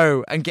 You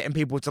know, and getting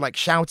people to like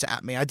shout it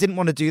at me. I didn't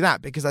want to do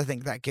that because I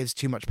think that gives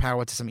too much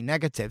power to something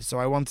negative. So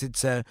I wanted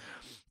to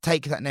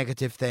take that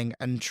negative thing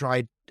and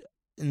try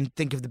and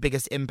think of the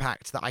biggest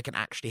impact that I can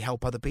actually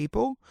help other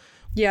people.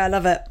 Yeah, I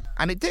love it.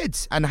 And it did.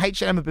 And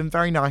H&M have been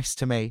very nice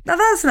to me. Now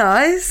that's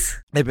nice.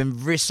 They've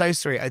been so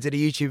sweet. I did a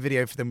YouTube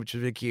video for them, which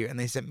was really cute. And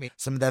they sent me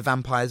some of their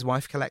Vampire's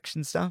Wife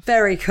collection stuff.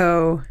 Very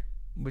cool.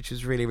 Which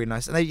was really, really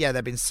nice. And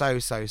they've been so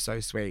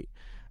sweet.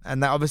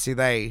 And that obviously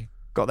they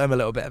got them a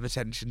little bit of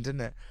attention,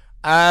 didn't it?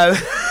 It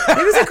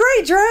was a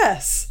great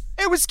dress.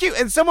 It was cute.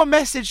 And someone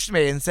messaged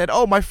me and said,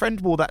 oh, my friend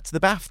wore that to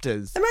the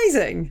BAFTAs.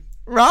 Amazing.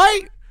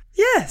 Right?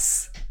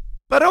 Yes.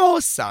 But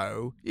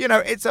also, you know,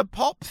 it's a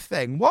pop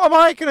thing. What am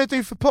I going to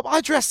do for pop?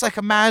 I dress like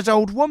a mad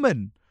old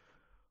woman.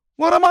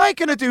 What am I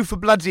going to do for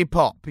bloody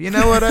pop? You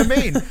know what I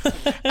mean?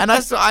 And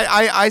that's what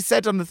I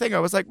said on the thing. I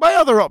was like, my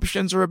other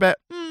options are a bit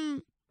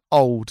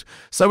old.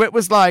 So it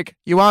was like,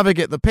 you either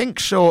get the pink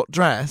short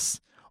dress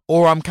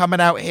or I'm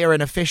coming out here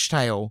in a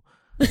fishtail.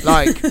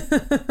 Like,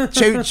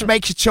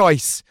 make your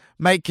choice.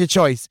 Make your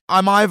choice.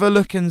 I'm either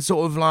looking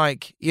sort of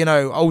like, you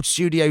know, old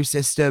studio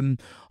system,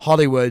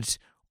 Hollywood,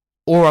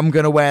 or I'm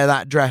going to wear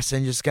that dress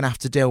and just going to have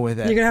to deal with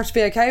it. You're going to have to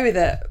be okay with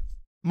it.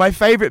 My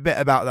favourite bit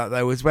about that,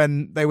 though, was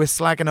when they were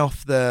slagging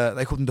off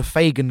they called them the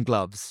Fagin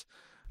gloves.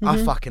 I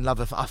fucking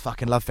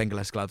love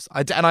fingerless gloves.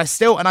 I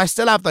still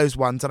have those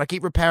ones, and I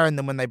keep repairing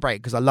them when they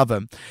break because I love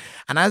them.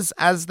 And as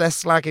they're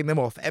slagging them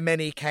off,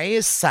 MNEK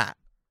is sat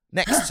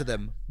next to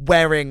them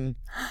wearing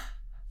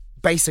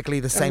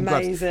basically the same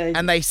gloves,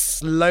 and they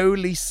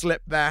slowly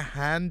slip their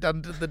hand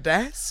under the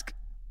desk.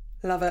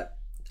 Love it.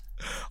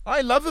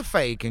 I love a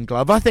Fagin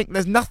glove. I think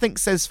there's nothing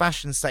says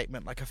fashion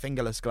statement like a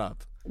fingerless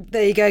glove.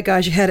 There you go,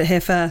 guys. You heard it here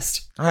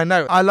first. I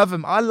know. I love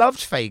him. I loved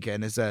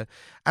Fagin as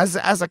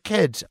a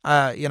kid.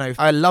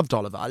 I loved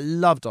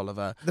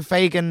Oliver. The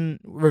Fagin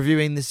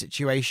reviewing the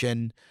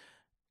situation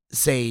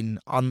scene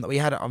we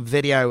had it on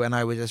video, and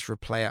I would just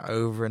replay it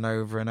over and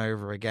over and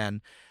over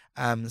again.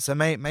 So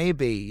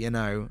maybe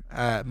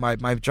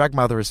my drag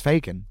mother is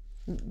Fagin.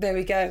 There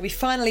we go. We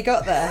finally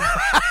got there.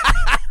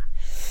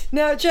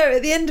 Now, Joe,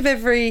 at the end of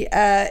every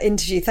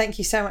interview, thank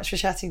you so much for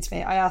chatting to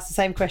me. I asked the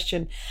same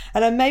question,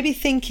 and I'm maybe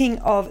thinking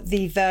of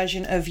the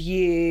version of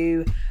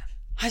you,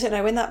 I don't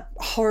know, when that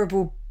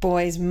horrible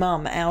boy's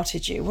mum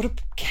outed you. What a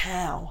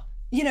cow.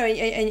 You know,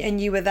 and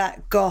you were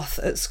that goth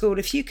at school.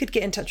 If you could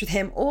get in touch with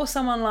him or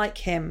someone like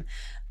him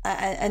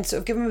and sort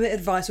of give him a bit of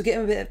advice or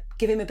give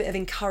him a bit of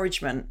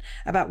encouragement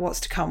about what's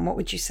to come, what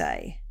would you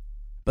say?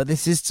 But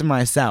this is to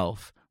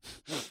myself,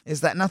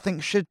 is that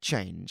nothing should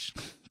change.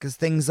 Because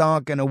things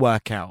are going to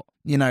work out.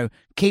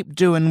 Keep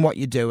doing what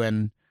you're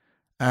doing.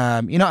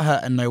 You're not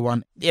hurting no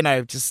one.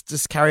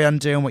 Just carry on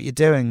doing what you're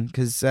doing.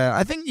 Because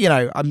I think,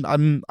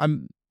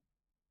 I'm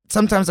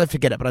sometimes I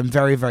forget it, but I'm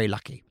very, very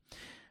lucky.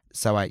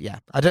 So, I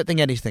don't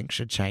think anything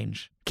should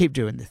change. Keep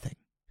doing the thing.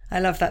 I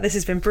love that. This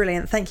has been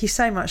brilliant. Thank you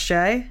so much,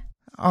 Joe.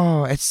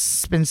 Oh,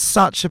 it's been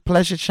such a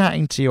pleasure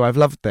chatting to you. I've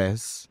loved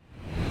this.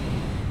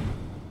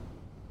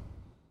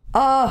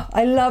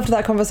 I loved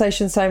that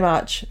conversation so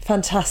much.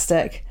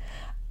 Fantastic.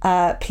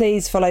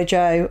 Please follow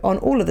Joe on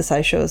all of the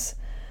socials.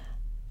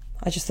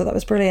 I just thought that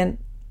was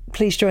brilliant.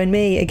 Please join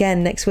me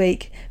again next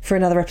week for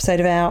another episode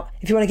of Out.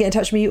 If you want to get in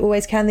touch with me, you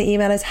always can. The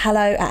email is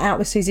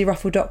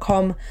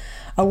hello@outwithsusieruffell.com.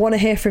 I want to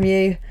hear from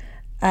you.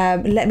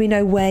 Let me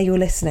know where you're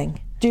listening.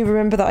 Do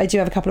remember that I do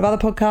have a couple of other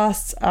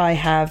podcasts. I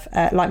have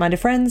Like-Minded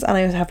Friends, and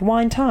I also have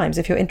Wine Times.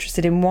 If you're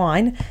interested in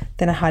wine,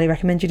 then I highly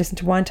recommend you listen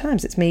to Wine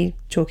Times. It's me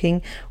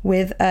talking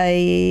with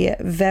a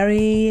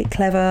very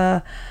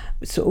clever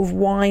sort of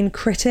wine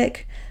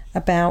critic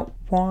about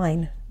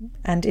wine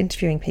and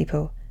interviewing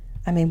people.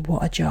 I mean,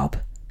 what a job.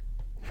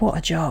 What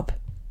a job.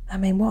 I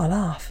mean, what a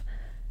laugh.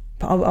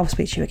 But I'll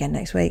speak to you again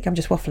next week. I'm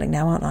just waffling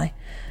now, aren't I?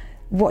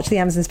 Watch the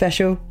Amazon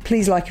special.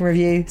 Please like and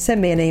review.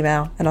 Send me an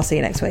email, and I'll see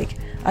you next week.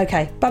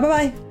 Okay,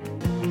 bye.